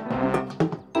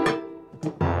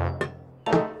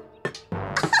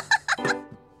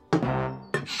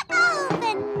 Oh,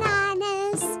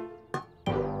 Bananas.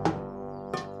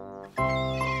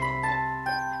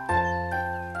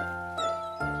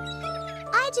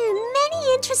 I do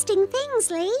many interesting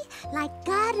things, Lee, like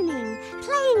gardening,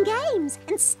 playing games,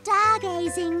 and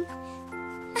stargazing.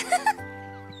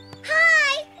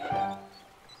 Hi!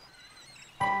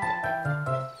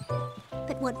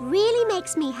 But what really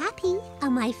makes me happy are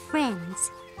my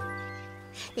friends.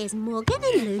 There's Morgan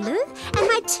and Lulu and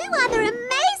my two other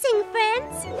amazing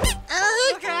friends.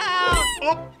 Oh, Look out!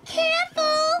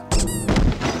 Careful!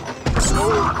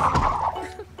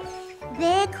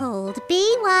 They're called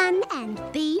B1 and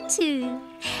B2.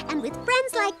 And with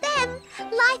friends like them,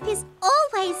 life is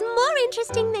always more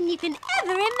interesting than you can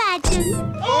ever imagine.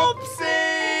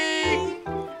 Oopsie!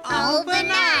 Oh,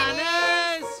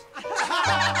 Bananas!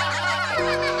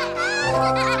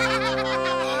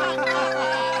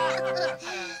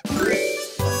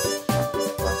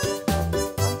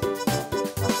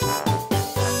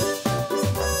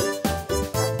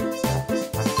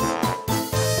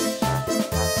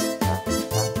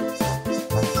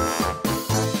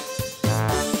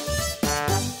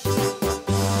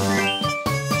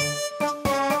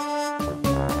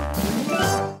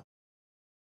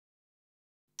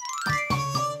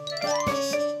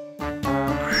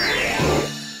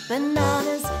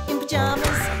 Bananas in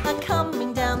pyjamas are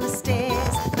coming down the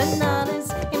stairs.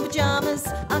 Bananas in pyjamas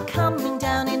are coming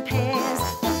down in pairs.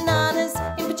 Bananas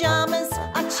in pyjamas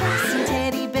are chasing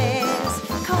teddy bears.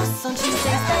 'Cause on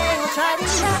Tuesdays they will try to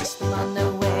catch them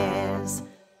unawares.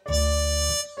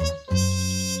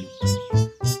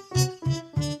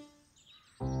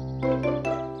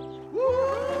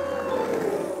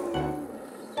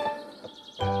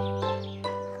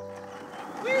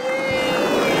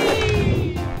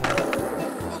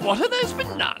 What are those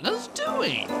bananas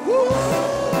doing?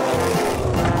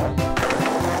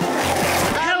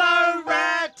 Hello,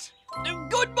 Rat!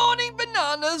 Good morning,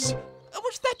 bananas.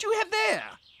 What's that you have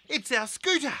there? It's our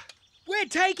scooter. We're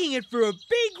taking it for a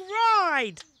big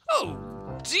ride. Oh,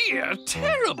 dear,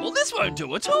 terrible. This won't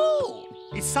do at all.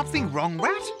 Is something wrong,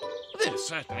 Rat? There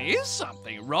certainly is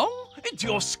something wrong. It's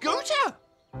your scooter.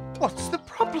 What's the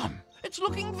problem? It's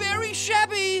looking very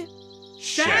shabby.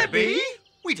 Shabby?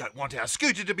 We don't want our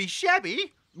scooter to be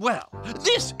shabby. Well,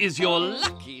 this is your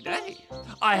lucky day.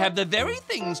 I have the very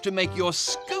things to make your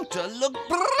scooter look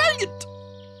brilliant.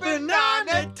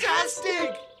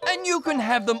 Banana-tastic! And you can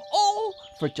have them all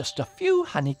for just a few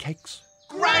honey cakes.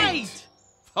 Great!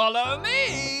 Follow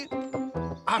me.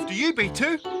 After you,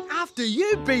 B2. After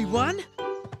you, B1.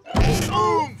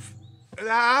 Oomph!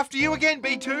 After you again,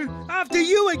 B2. After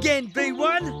you again,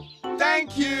 B1.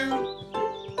 Thank you.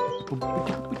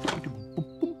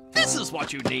 This is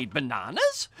what you need,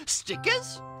 bananas,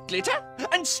 stickers, glitter,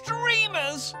 and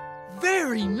streamers.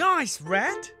 Very nice,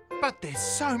 Rat. But there's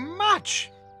so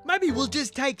much. Maybe we'll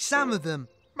just take some of them.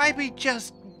 Maybe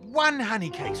just one honey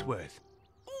cake's worth.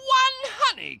 One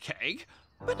honey cake?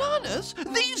 Bananas,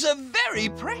 these are very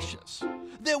precious.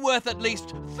 They're worth at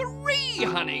least 3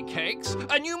 honey cakes,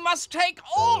 and you must take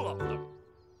all of them.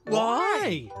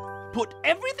 Why? Put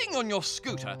everything on your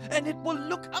scooter, and it will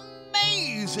look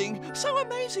amazing. So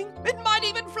amazing, it might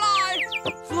even fly.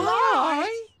 Fly?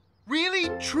 Really,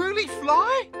 truly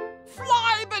fly?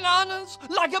 Fly, bananas,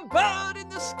 like a bird in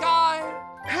the sky.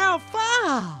 How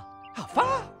far? How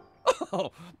far?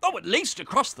 Oh, at least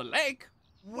across the lake.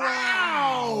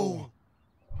 Wow!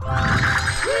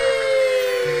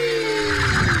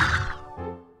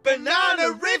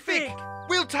 Banana-rific!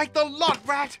 We'll take the lot,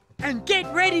 Rat. And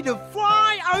get ready to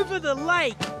fly over the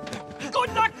lake.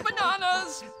 Good luck,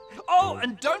 bananas. Oh,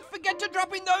 and don't forget to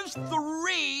drop in those 3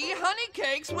 honey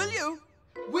cakes, will you?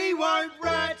 We won't,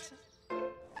 Rat.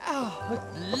 Oh,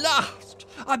 at last!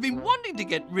 I've been wanting to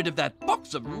get rid of that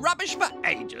box of rubbish for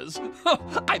ages.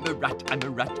 I'm a rat, I'm a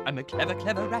rat, I'm a clever,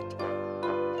 clever rat.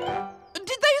 Did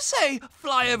they say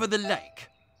fly over the lake?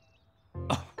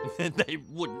 Oh, they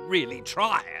wouldn't really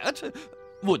try it,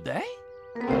 would they?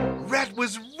 Rat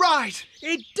was right.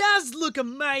 It does look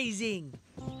amazing.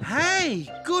 Hey,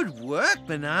 good work,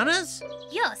 bananas.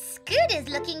 Your scooter's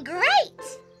looking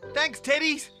great. Thanks,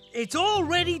 Teddies. It's all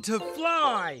ready to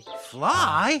fly.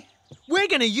 Fly? We're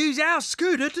going to use our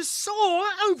scooter to soar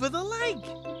over the lake.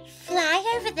 Fly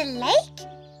over the lake?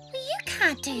 Well, you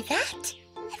can't do that.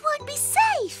 It won't be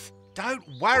safe. Don't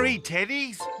worry,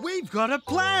 Teddies. We've got a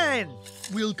plan.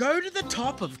 We'll go to the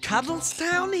top of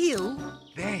Cuddlestown Hill.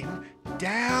 Then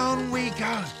down we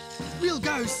go. We'll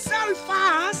go so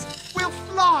fast. We'll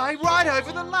fly right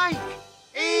over the lake.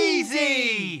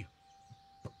 Easy!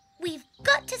 We've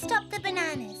got to stop the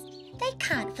bananas. They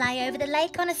can't fly over the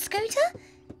lake on a scooter.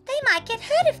 They might get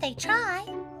hurt if they try.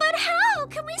 But how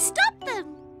can we stop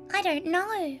them? I don't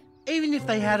know. Even if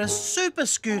they had a super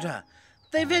scooter,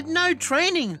 they've had no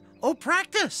training or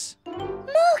practice.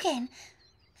 Morgan,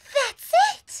 that's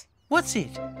it. What's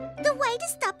it? The way to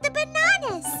stop the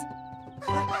bananas.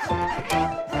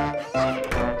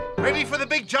 Ready for the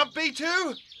big jump,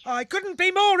 B2? I couldn't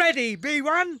be more ready,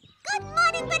 B1. Good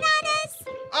morning, bananas.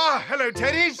 Ah, hello,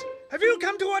 Teddies. Have you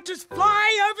come to watch us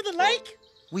fly over the lake?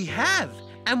 We have,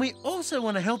 and we also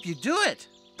want to help you do it.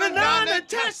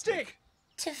 Banana-tastic!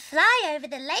 To fly over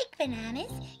the lake,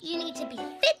 bananas, you need to be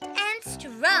fit and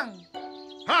strong.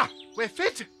 Ha! We're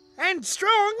fit. And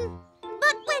strong.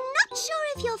 But we're not sure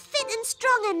if you're fit and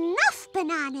strong enough,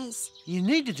 bananas. You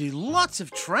need to do lots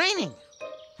of training.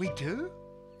 We do?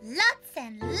 Lots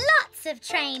and lots of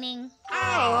training.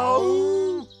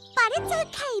 Oh! But it's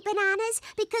okay, bananas,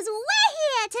 because we're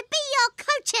here to be your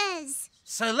coaches.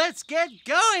 So let's get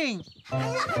going.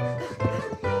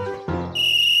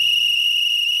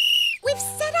 We've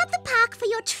set up the park for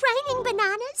your training,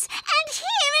 bananas, and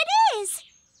here it is.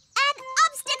 An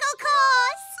obstacle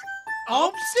course.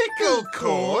 Obstacle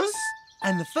course?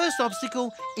 And the first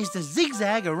obstacle is to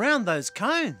zigzag around those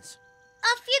cones.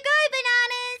 Off you go,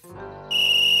 bananas.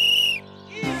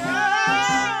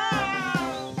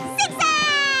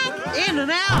 Zigzag! In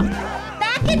and out.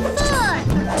 Back and forth.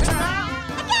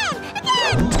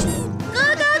 Again. Go,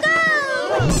 go, go.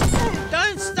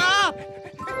 Don't stop.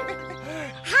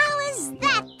 How is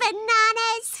that,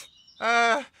 bananas?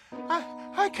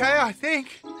 Okay, I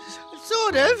think.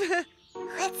 Sort of.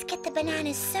 Let's get the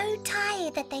bananas so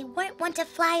tired that they won't want to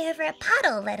fly over a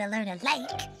puddle, let alone a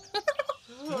lake.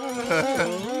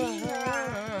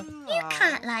 You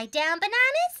can't lie down,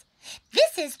 bananas.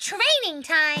 This is training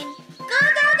time. Go,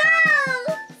 go, go!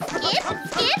 Skip,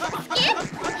 skip, skip.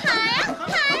 Higher,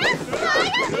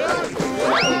 higher,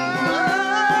 higher.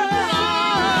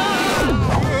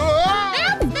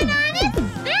 Bounce, bananas,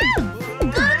 bounce.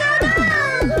 Go, go, go!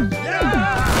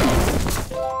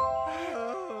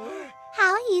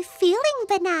 How are you feeling,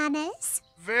 bananas?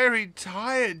 Very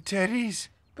tired, Teddies.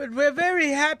 But we're very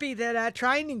happy that our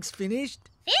training's finished.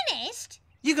 Finished?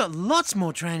 You got lots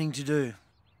more training to do.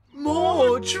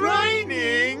 More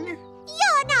training?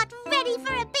 You're not ready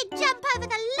for a big jump over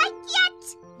the lake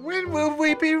yet. When will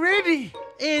we be ready?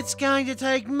 It's going to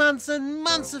take months and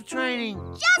months of training.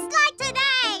 Just like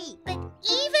today, but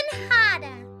even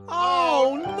harder.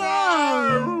 Oh,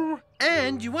 no!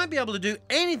 And you won't be able to do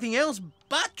anything else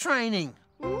but training.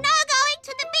 No going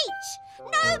to the beach.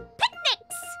 No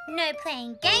picnics. No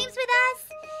playing games with us.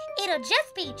 It'll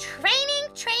just be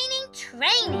training, training,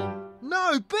 training.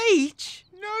 No beach.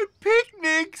 No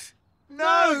picnics.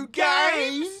 No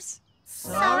games.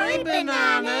 Sorry,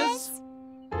 Bananas.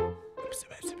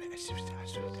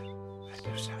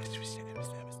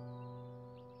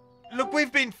 Look,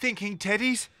 we've been thinking,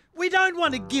 Teddies, We don't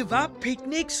want to give up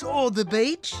picnics or the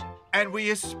beach, and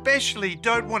we especially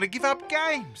don't want to give up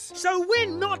games. so we're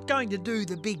not going to do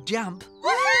the big jump.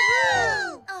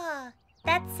 Woohoo! Oh,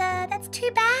 that's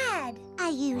too bad. Are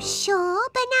you sure,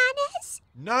 Bananas?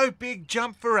 No big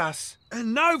jump for us.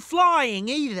 And no flying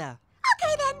either.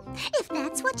 Okay then, if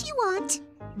that's what you want.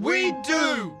 We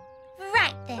do.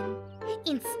 Right then.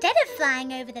 Instead of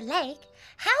flying over the lake,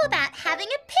 how about having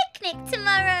a picnic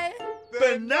tomorrow?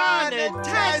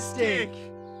 Banana-tastic!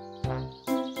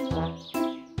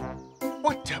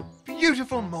 What a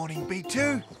beautiful morning,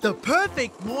 B2. The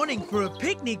perfect morning for a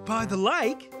picnic by the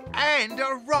lake. And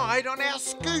a ride on our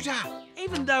scooter.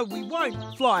 Even though we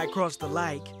won't fly across the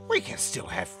lake. We can still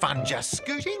have fun just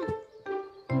scooting.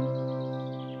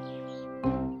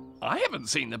 I haven't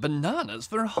seen the bananas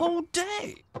for a whole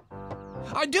day.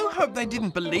 I do hope they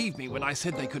didn't believe me when I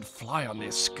said they could fly on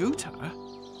their scooter.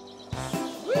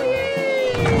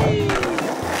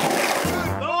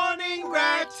 Good morning,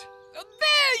 Rat.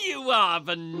 There you are,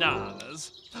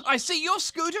 Bananas. I see your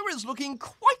scooter is looking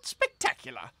quite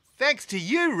spectacular. Thanks to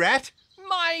you, Rat.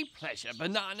 My pleasure,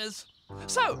 Bananas.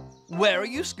 So, where are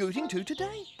you scooting to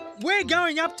today? We're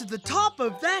going up to the top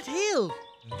of that hill.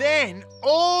 Then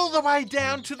all the way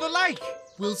down to the lake.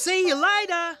 We'll see you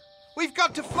later. We've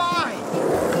got to fly.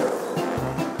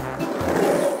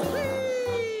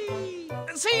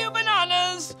 See you,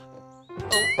 Bananas.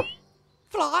 Oh,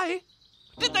 fly?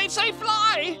 Did they say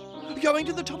fly? Going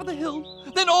to the top of the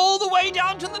hill, then all the way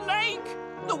down to the lake.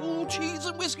 Oh, cheese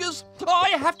and whiskers. I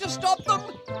have to stop them.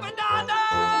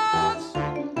 Bananas!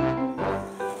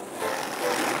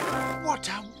 What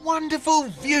a wonderful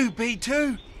view,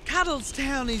 B2.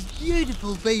 Cuddlestown is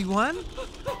beautiful, B1.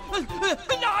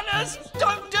 Bananas!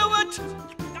 Don't do it!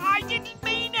 I didn't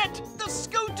mean it! The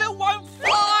scooter won't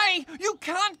fly! You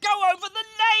can't go over the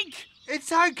lake!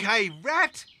 It's okay,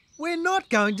 Rat. We're not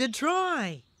going to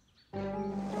try.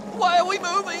 Why are we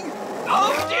moving?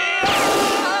 Oh, dear!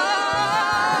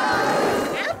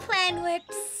 Our plan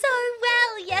worked so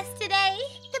well yesterday.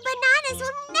 The Bananas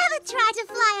will never try to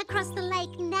fly across the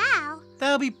lake now.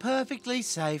 They'll be perfectly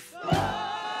safe.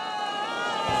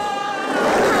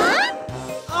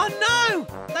 Oh no!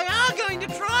 They are going to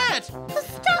try it!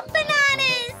 Stop,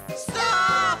 Bananas!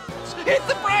 Stop! Hit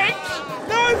the brakes!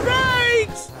 No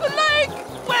brakes! The lake!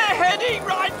 We're heading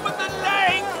right for the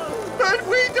lake! But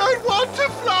we don't want to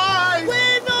fly.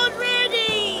 We're not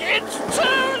ready! It's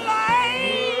too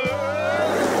late!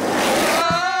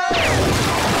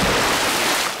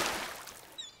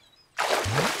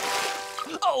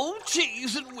 Oh,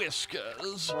 cheese and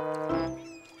whiskers.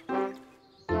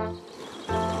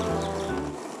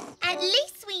 At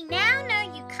least we now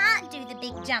know you can't do the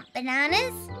big jump,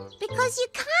 Bananas. Because you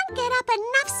can't get up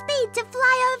enough speed to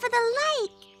fly over the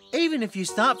lake. Even if you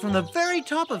start from the very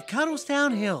top of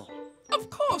Cuddlestown Hill. Of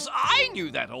course, I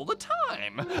knew that all the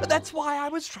time. That's why I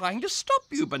was trying to stop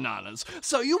you, Bananas,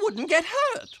 so you wouldn't get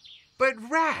hurt. But,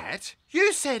 Rat,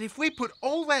 you said if we put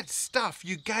all that stuff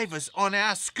you gave us on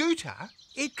our scooter,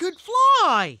 It could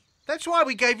fly. that's why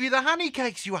we gave you the honey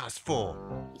cakes you asked for.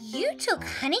 You took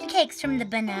honey cakes from the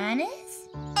Bananas?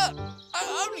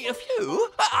 Only a few.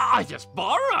 I just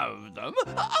borrowed them.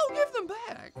 I'll give them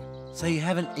back. So you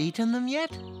haven't eaten them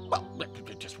yet? Well,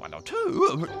 just one or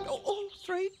two. Or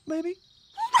three, maybe.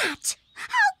 Rat,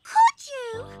 how could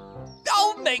you?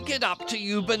 I'll make it up to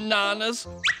you, Bananas.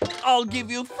 I'll give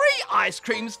you free ice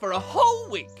creams for a whole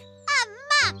week.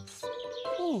 A month.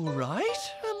 All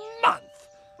right, a month.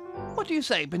 What do you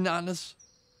say, Bananas?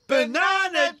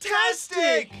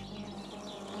 Banana-tastic!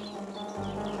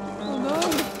 Oh, no.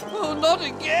 Oh, not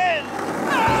again.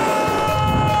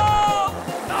 Oh!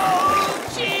 Oh,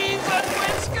 cheese and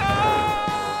whiskers!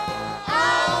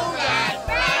 Oh, that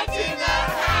rat in the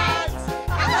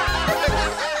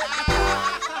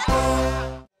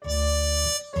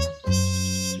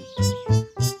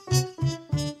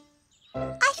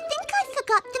I think I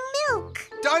forgot the milk.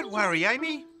 Don't worry,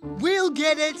 Amy. We'll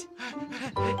get it.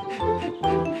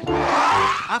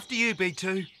 After you,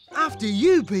 B2. After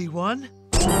you, B1.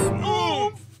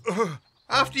 Oh!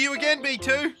 After you again,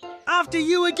 B2. After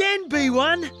you again,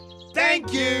 B1.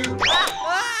 Thank you.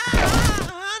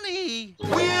 Honey!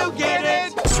 We'll get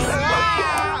it.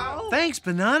 Thanks,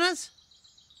 Bananas.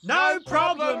 No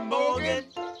problem, Morgan.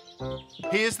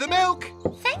 Here's the milk.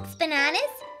 Thanks, Bananas.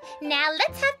 Now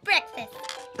let's have breakfast.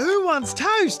 Who wants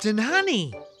toast and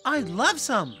honey? I'd love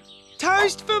some.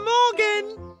 Toast for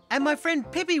Morgan. And my friend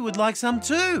Pippi would like some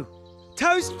too.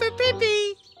 Toast for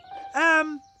Pippi.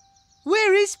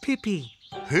 Where is Pippi?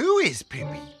 Who is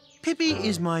Pippi? Pippi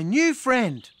is my new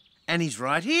friend, and he's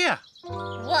right here.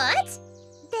 What?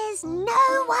 There's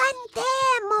no one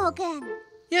there, Morgan.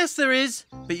 Yes, there is,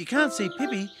 but you can't see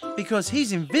Pippi because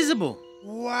he's invisible.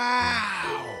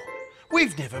 Wow!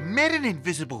 We've never met an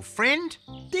invisible friend.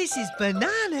 This is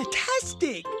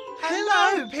banana-tastic.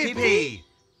 Hello, Pippi.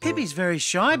 Pippi's very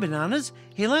shy, Bananas.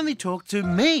 He'll only talk to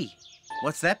me.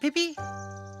 What's that, Pippi?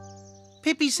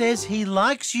 Pippi says he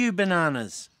likes you,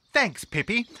 Bananas. Thanks,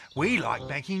 Pippi. We like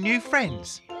making new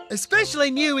friends.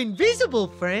 Especially new invisible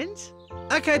friends.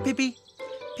 OK, Pippi.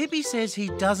 Pippi says he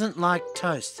doesn't like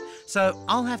toast, so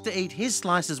I'll have to eat his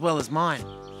slice as well as mine.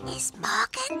 Is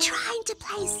Morgan trying to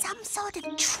play some sort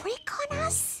of trick on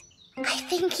us? I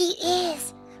think he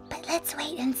is, but let's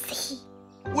wait and see.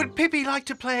 Would Pippi like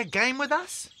to play a game with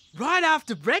us? Right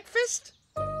after breakfast?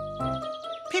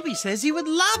 Pippi says he would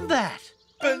love that.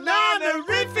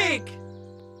 Banana-rific!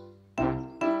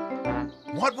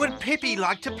 What would Pippi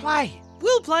like to play?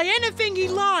 We'll play anything he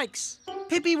likes.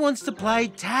 Pippi wants to play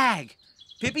tag.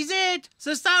 Pippi's it,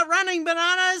 so start running,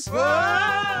 Bananas.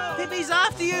 Whoa! Pippi's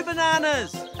after you,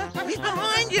 Bananas. He's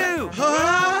behind you.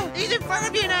 He's in front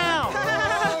of you now.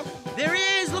 There he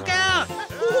is, look out.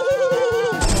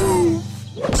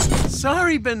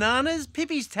 Sorry, Bananas.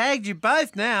 Pippi's tagged you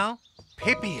both now.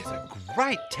 Pippi is a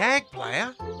great tag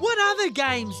player. What other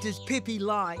games does Pippi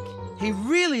like? He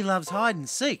really loves hide and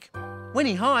seek. When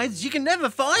he hides, you can never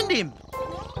find him.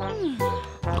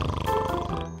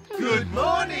 Good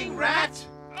morning, Rat.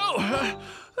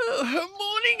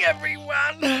 Morning,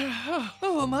 everyone.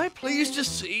 Oh, am I pleased to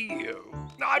see you?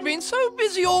 I've been so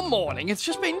busy all morning. It's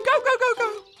just been go, go, go,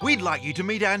 go. We'd like you to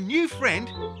meet our new friend,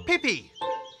 Pippi.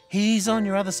 He's on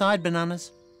your other side,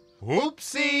 Bananas.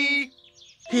 Whoopsie.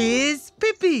 Here's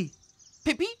Pippi.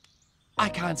 Pippi? I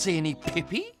can't see any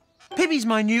Pippi. Pippi's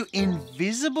my new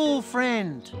invisible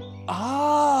friend.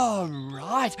 Ah,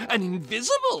 right. An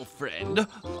invisible friend.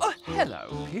 Oh,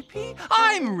 hello, Pippi.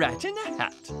 I'm Rat in a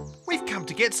Hat. We've come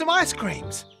to get some ice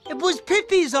creams. It was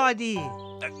Pippi's idea.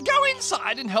 Go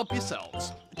inside and help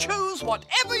yourselves. Choose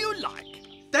whatever you like.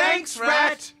 Thanks,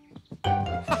 Rat.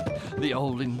 The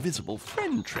old invisible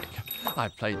friend trick.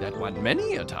 I've played that one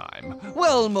many a time.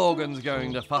 Well, Morgan's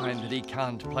going to find that he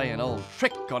can't play an old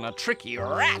trick on a tricky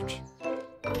rat.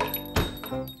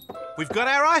 We've got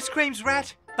our ice creams,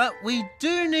 Rat. But we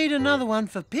do need another one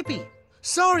for Pippi.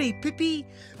 Sorry, Pippi.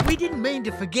 We didn't mean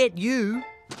to forget you.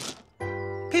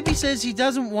 Pippi says he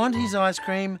doesn't want his ice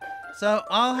cream, so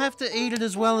I'll have to eat it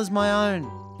as well as my own.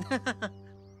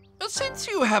 Since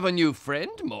you have a new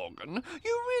friend, Morgan,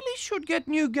 you really should get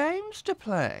new games to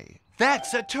play.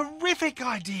 That's a terrific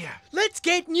idea. Let's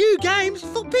get new games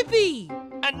for Pippi.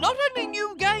 And not only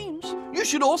new games, you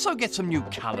should also get some new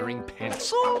colouring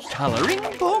pencils, colouring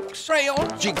books,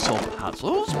 crayons, jigsaw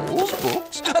puzzles, rules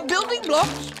books, building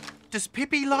blocks. Does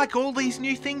Pippi like all these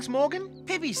new things, Morgan?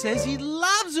 Pippi says he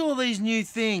loves all these new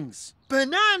things.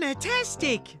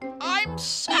 Banana-tastic. I'm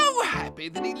so happy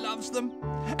that he loves them.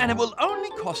 And it will only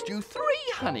cost you 3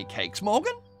 honey cakes,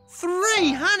 Morgan.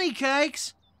 3 honey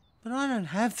cakes? But I don't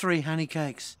have 3 honey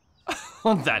cakes.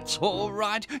 Oh, that's all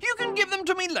right. You can give them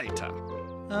to me later.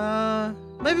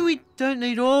 Maybe we don't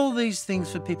need all these things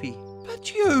for Pippi.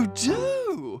 But you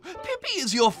do. Pippi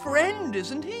is your friend,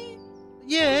 isn't he?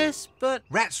 Yes, but...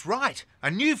 Rat's right.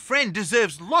 A new friend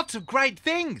deserves lots of great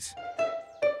things.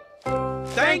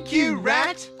 Thank you,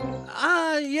 Rat.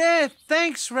 Yeah,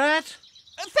 thanks, Rat.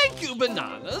 Thank you,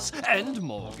 Bananas and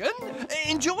Morgan.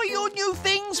 Enjoy your new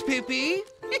things, Pippi.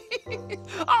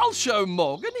 I'll show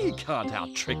Morgan he can't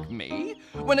out-trick me.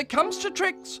 When it comes to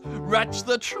tricks, Rat's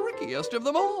the trickiest of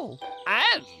them all.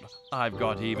 And I've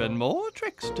got even more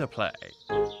tricks to play.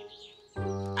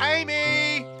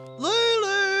 Amy! We're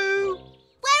Lulu!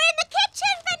 in the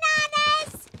kitchen,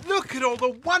 Bananas! Look at all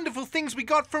the wonderful things we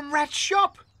got from Rat's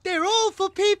shop. They're all for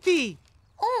Pippi.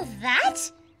 All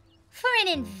that? For an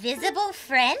invisible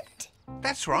friend?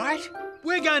 That's right.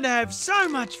 We're going to have so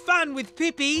much fun with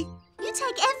Pippi. You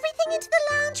take everything into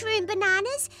the lounge room,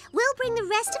 Bananas. We'll bring the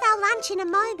rest of our lunch in a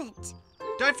moment.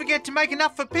 Don't forget to make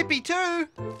enough for Pippi too.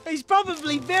 He's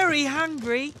probably very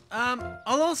hungry.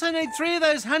 I'll also need 3 of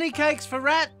those honey cakes for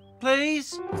Rat,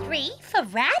 please. 3 for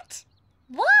Rat?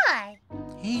 Why?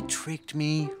 He tricked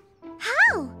me.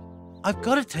 How? I've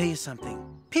got to tell you something.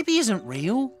 Pippi isn't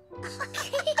real.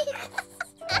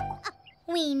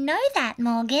 We know that,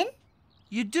 Morgan.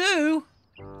 You do?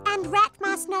 And Rat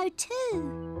must know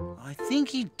too. I think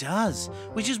he does,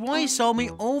 which is why he sold me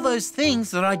all those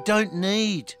things that I don't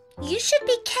need. You should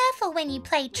be careful when you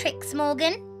play tricks,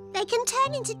 Morgan. They can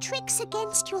turn into tricks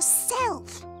against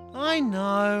yourself. I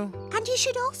know. And you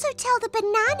should also tell the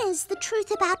bananas the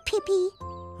truth about Pippi.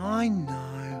 I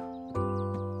know.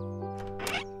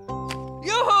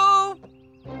 Yoo-hoo!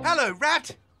 Hello,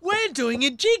 Rat. We're doing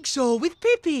a jigsaw with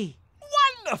Pippi.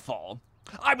 Wonderful!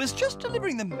 I was just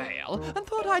delivering the mail and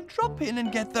thought I'd drop in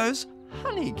and get those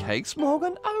honey cakes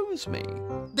Morgan owes me.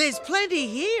 There's plenty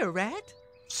here, Rat.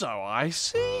 So I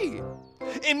see.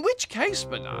 In which case,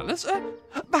 Bananas,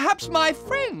 perhaps my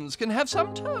friends can have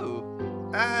some too.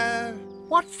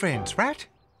 What friends, Rat?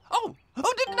 Oh,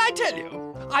 didn't I tell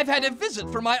you? I've had a visit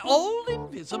from my old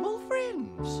invisible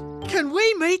friends. Can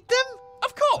we meet them?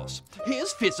 Of course.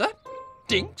 Here's Fizzer,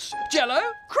 Dinks, Jello,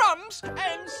 Crumbs,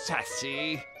 and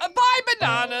Sassy. Bye,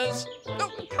 Bananas.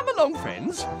 Oh, come along,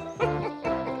 friends.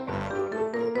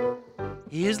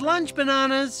 Here's lunch,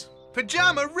 Bananas.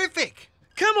 Pyjama-rific!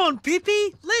 Come on,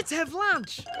 Pippi. Let's have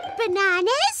lunch.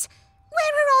 Bananas?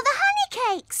 Where are all the honey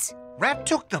cakes? Rat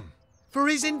took them. For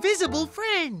his invisible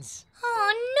friends.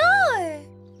 Oh, no!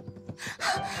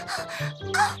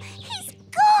 Oh, he's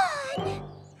gone!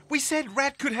 We said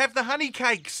Rat could have the honey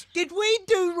cakes. Did we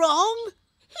do wrong?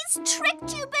 He's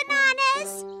tricked you,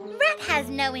 Bananas! Rat has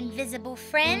no invisible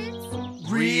friends.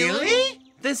 Really?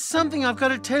 There's something I've got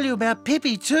to tell you about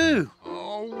Pippi too.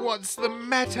 Oh, what's the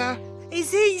matter?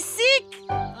 Is he sick?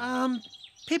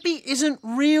 Pippi isn't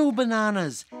real,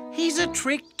 Bananas. He's a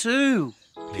trick too.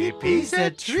 Pippi's a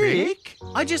trick?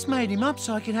 I just made him up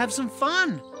so I can have some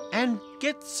fun and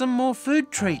get some more food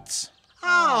treats.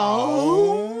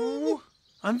 Oh!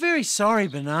 I'm very sorry,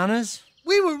 Bananas.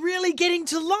 We were really getting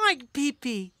to like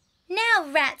Pippi. Now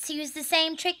Rat's used the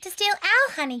same trick to steal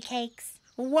our honey cakes.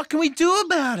 What can we do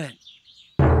about it?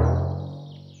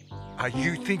 Are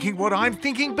you thinking what I'm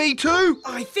thinking, B2?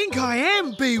 I think I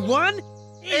am, B1.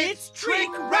 It's Trick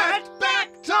Rat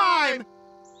Back time!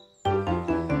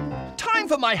 Time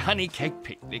for my honey cake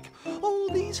picnic. All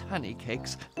these honey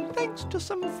cakes, thanks to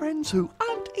some friends who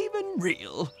aren't even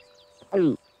real.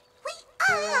 We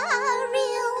are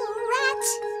real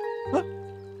rats. What?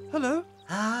 Hello?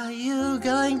 Are you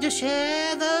going to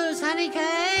share those honey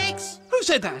cakes? Who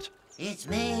said that? It's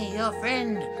me, your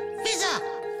friend, Fizzer.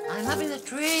 I'm up in the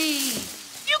tree.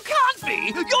 You can't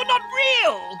be! You're not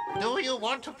real! Do you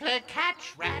want to play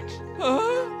catch, Rat?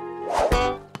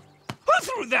 Huh? Who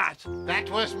threw that? That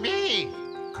was me,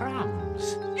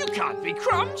 Crumbs. You can't be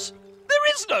Crumbs. There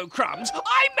is no Crumbs.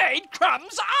 I made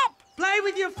Crumbs up. Play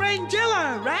with your friend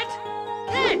Jello, Rat.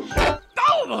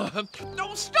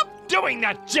 Oh, stop doing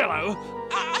that, Jello.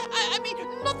 I mean,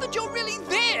 not that you're really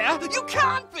there. You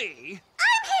can't be.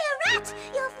 I'm here, Rat,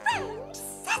 your friend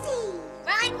Sassy.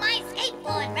 Ride my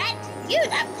skateboard, Rat. You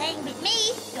love playing with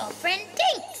me, your friend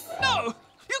Dinks. No,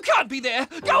 you can't be there.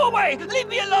 Go away. Leave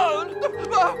me alone.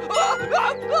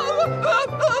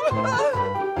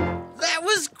 That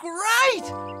was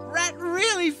great. Rat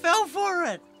really fell for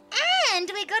it. And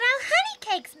we got our honey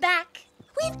cakes back.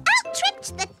 We've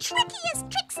out-tricked the trickiest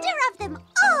trickster of them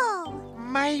all.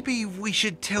 Maybe we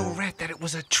should tell Rat that it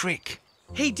was a trick.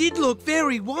 He did look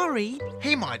very worried.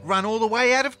 He might run all the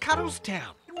way out of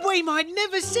Cuddlestown. We might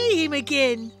never see him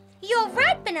again. You're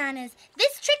right, Bananas.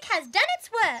 This trick has done its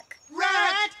work.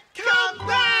 Rat, come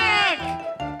back!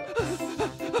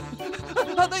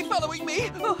 Are they following me?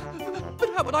 Oh, but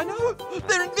how would I know?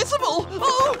 They're invisible.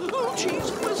 Oh, cheese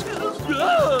and whiskers.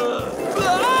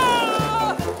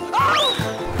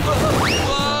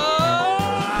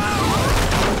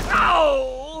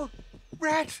 Ow!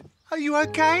 Rat, are you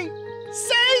okay?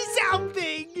 Say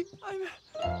something!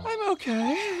 I'm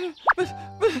okay, but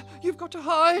you've got to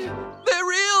hide. They're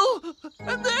real,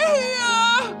 and they're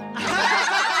here.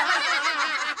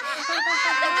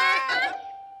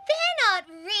 They're not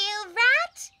real,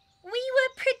 Rat. We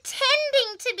were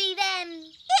pretending to be them.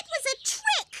 It was a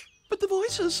trick. But the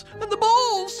voices, and the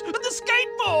balls, and the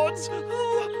skateboards.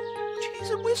 Oh, cheese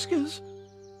and whiskers.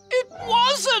 It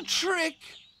was a trick.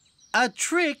 A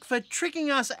trick for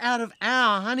tricking us out of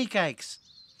our honey cakes.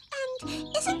 And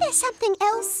isn't there something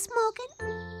else, Morgan?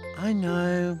 I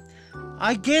know.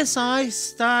 I guess I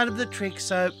started the trick,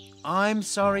 so I'm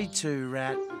sorry too,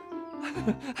 Rat.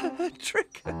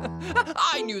 Trick?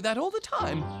 I knew that all the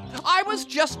time. I was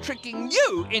just tricking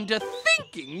you into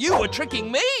thinking you were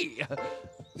tricking me.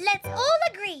 Let's all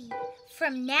agree.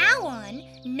 From now on,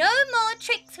 no more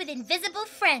tricks with invisible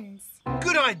friends.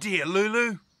 Good idea,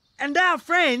 Lulu. And our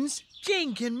friends,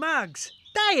 Jink and Muggs,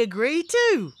 they agree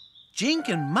too. Jink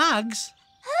and Muggs?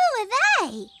 Who are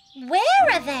they? Where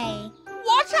are they?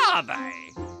 What are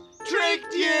they?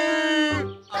 Tricked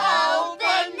you! Oh,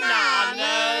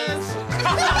 bananas!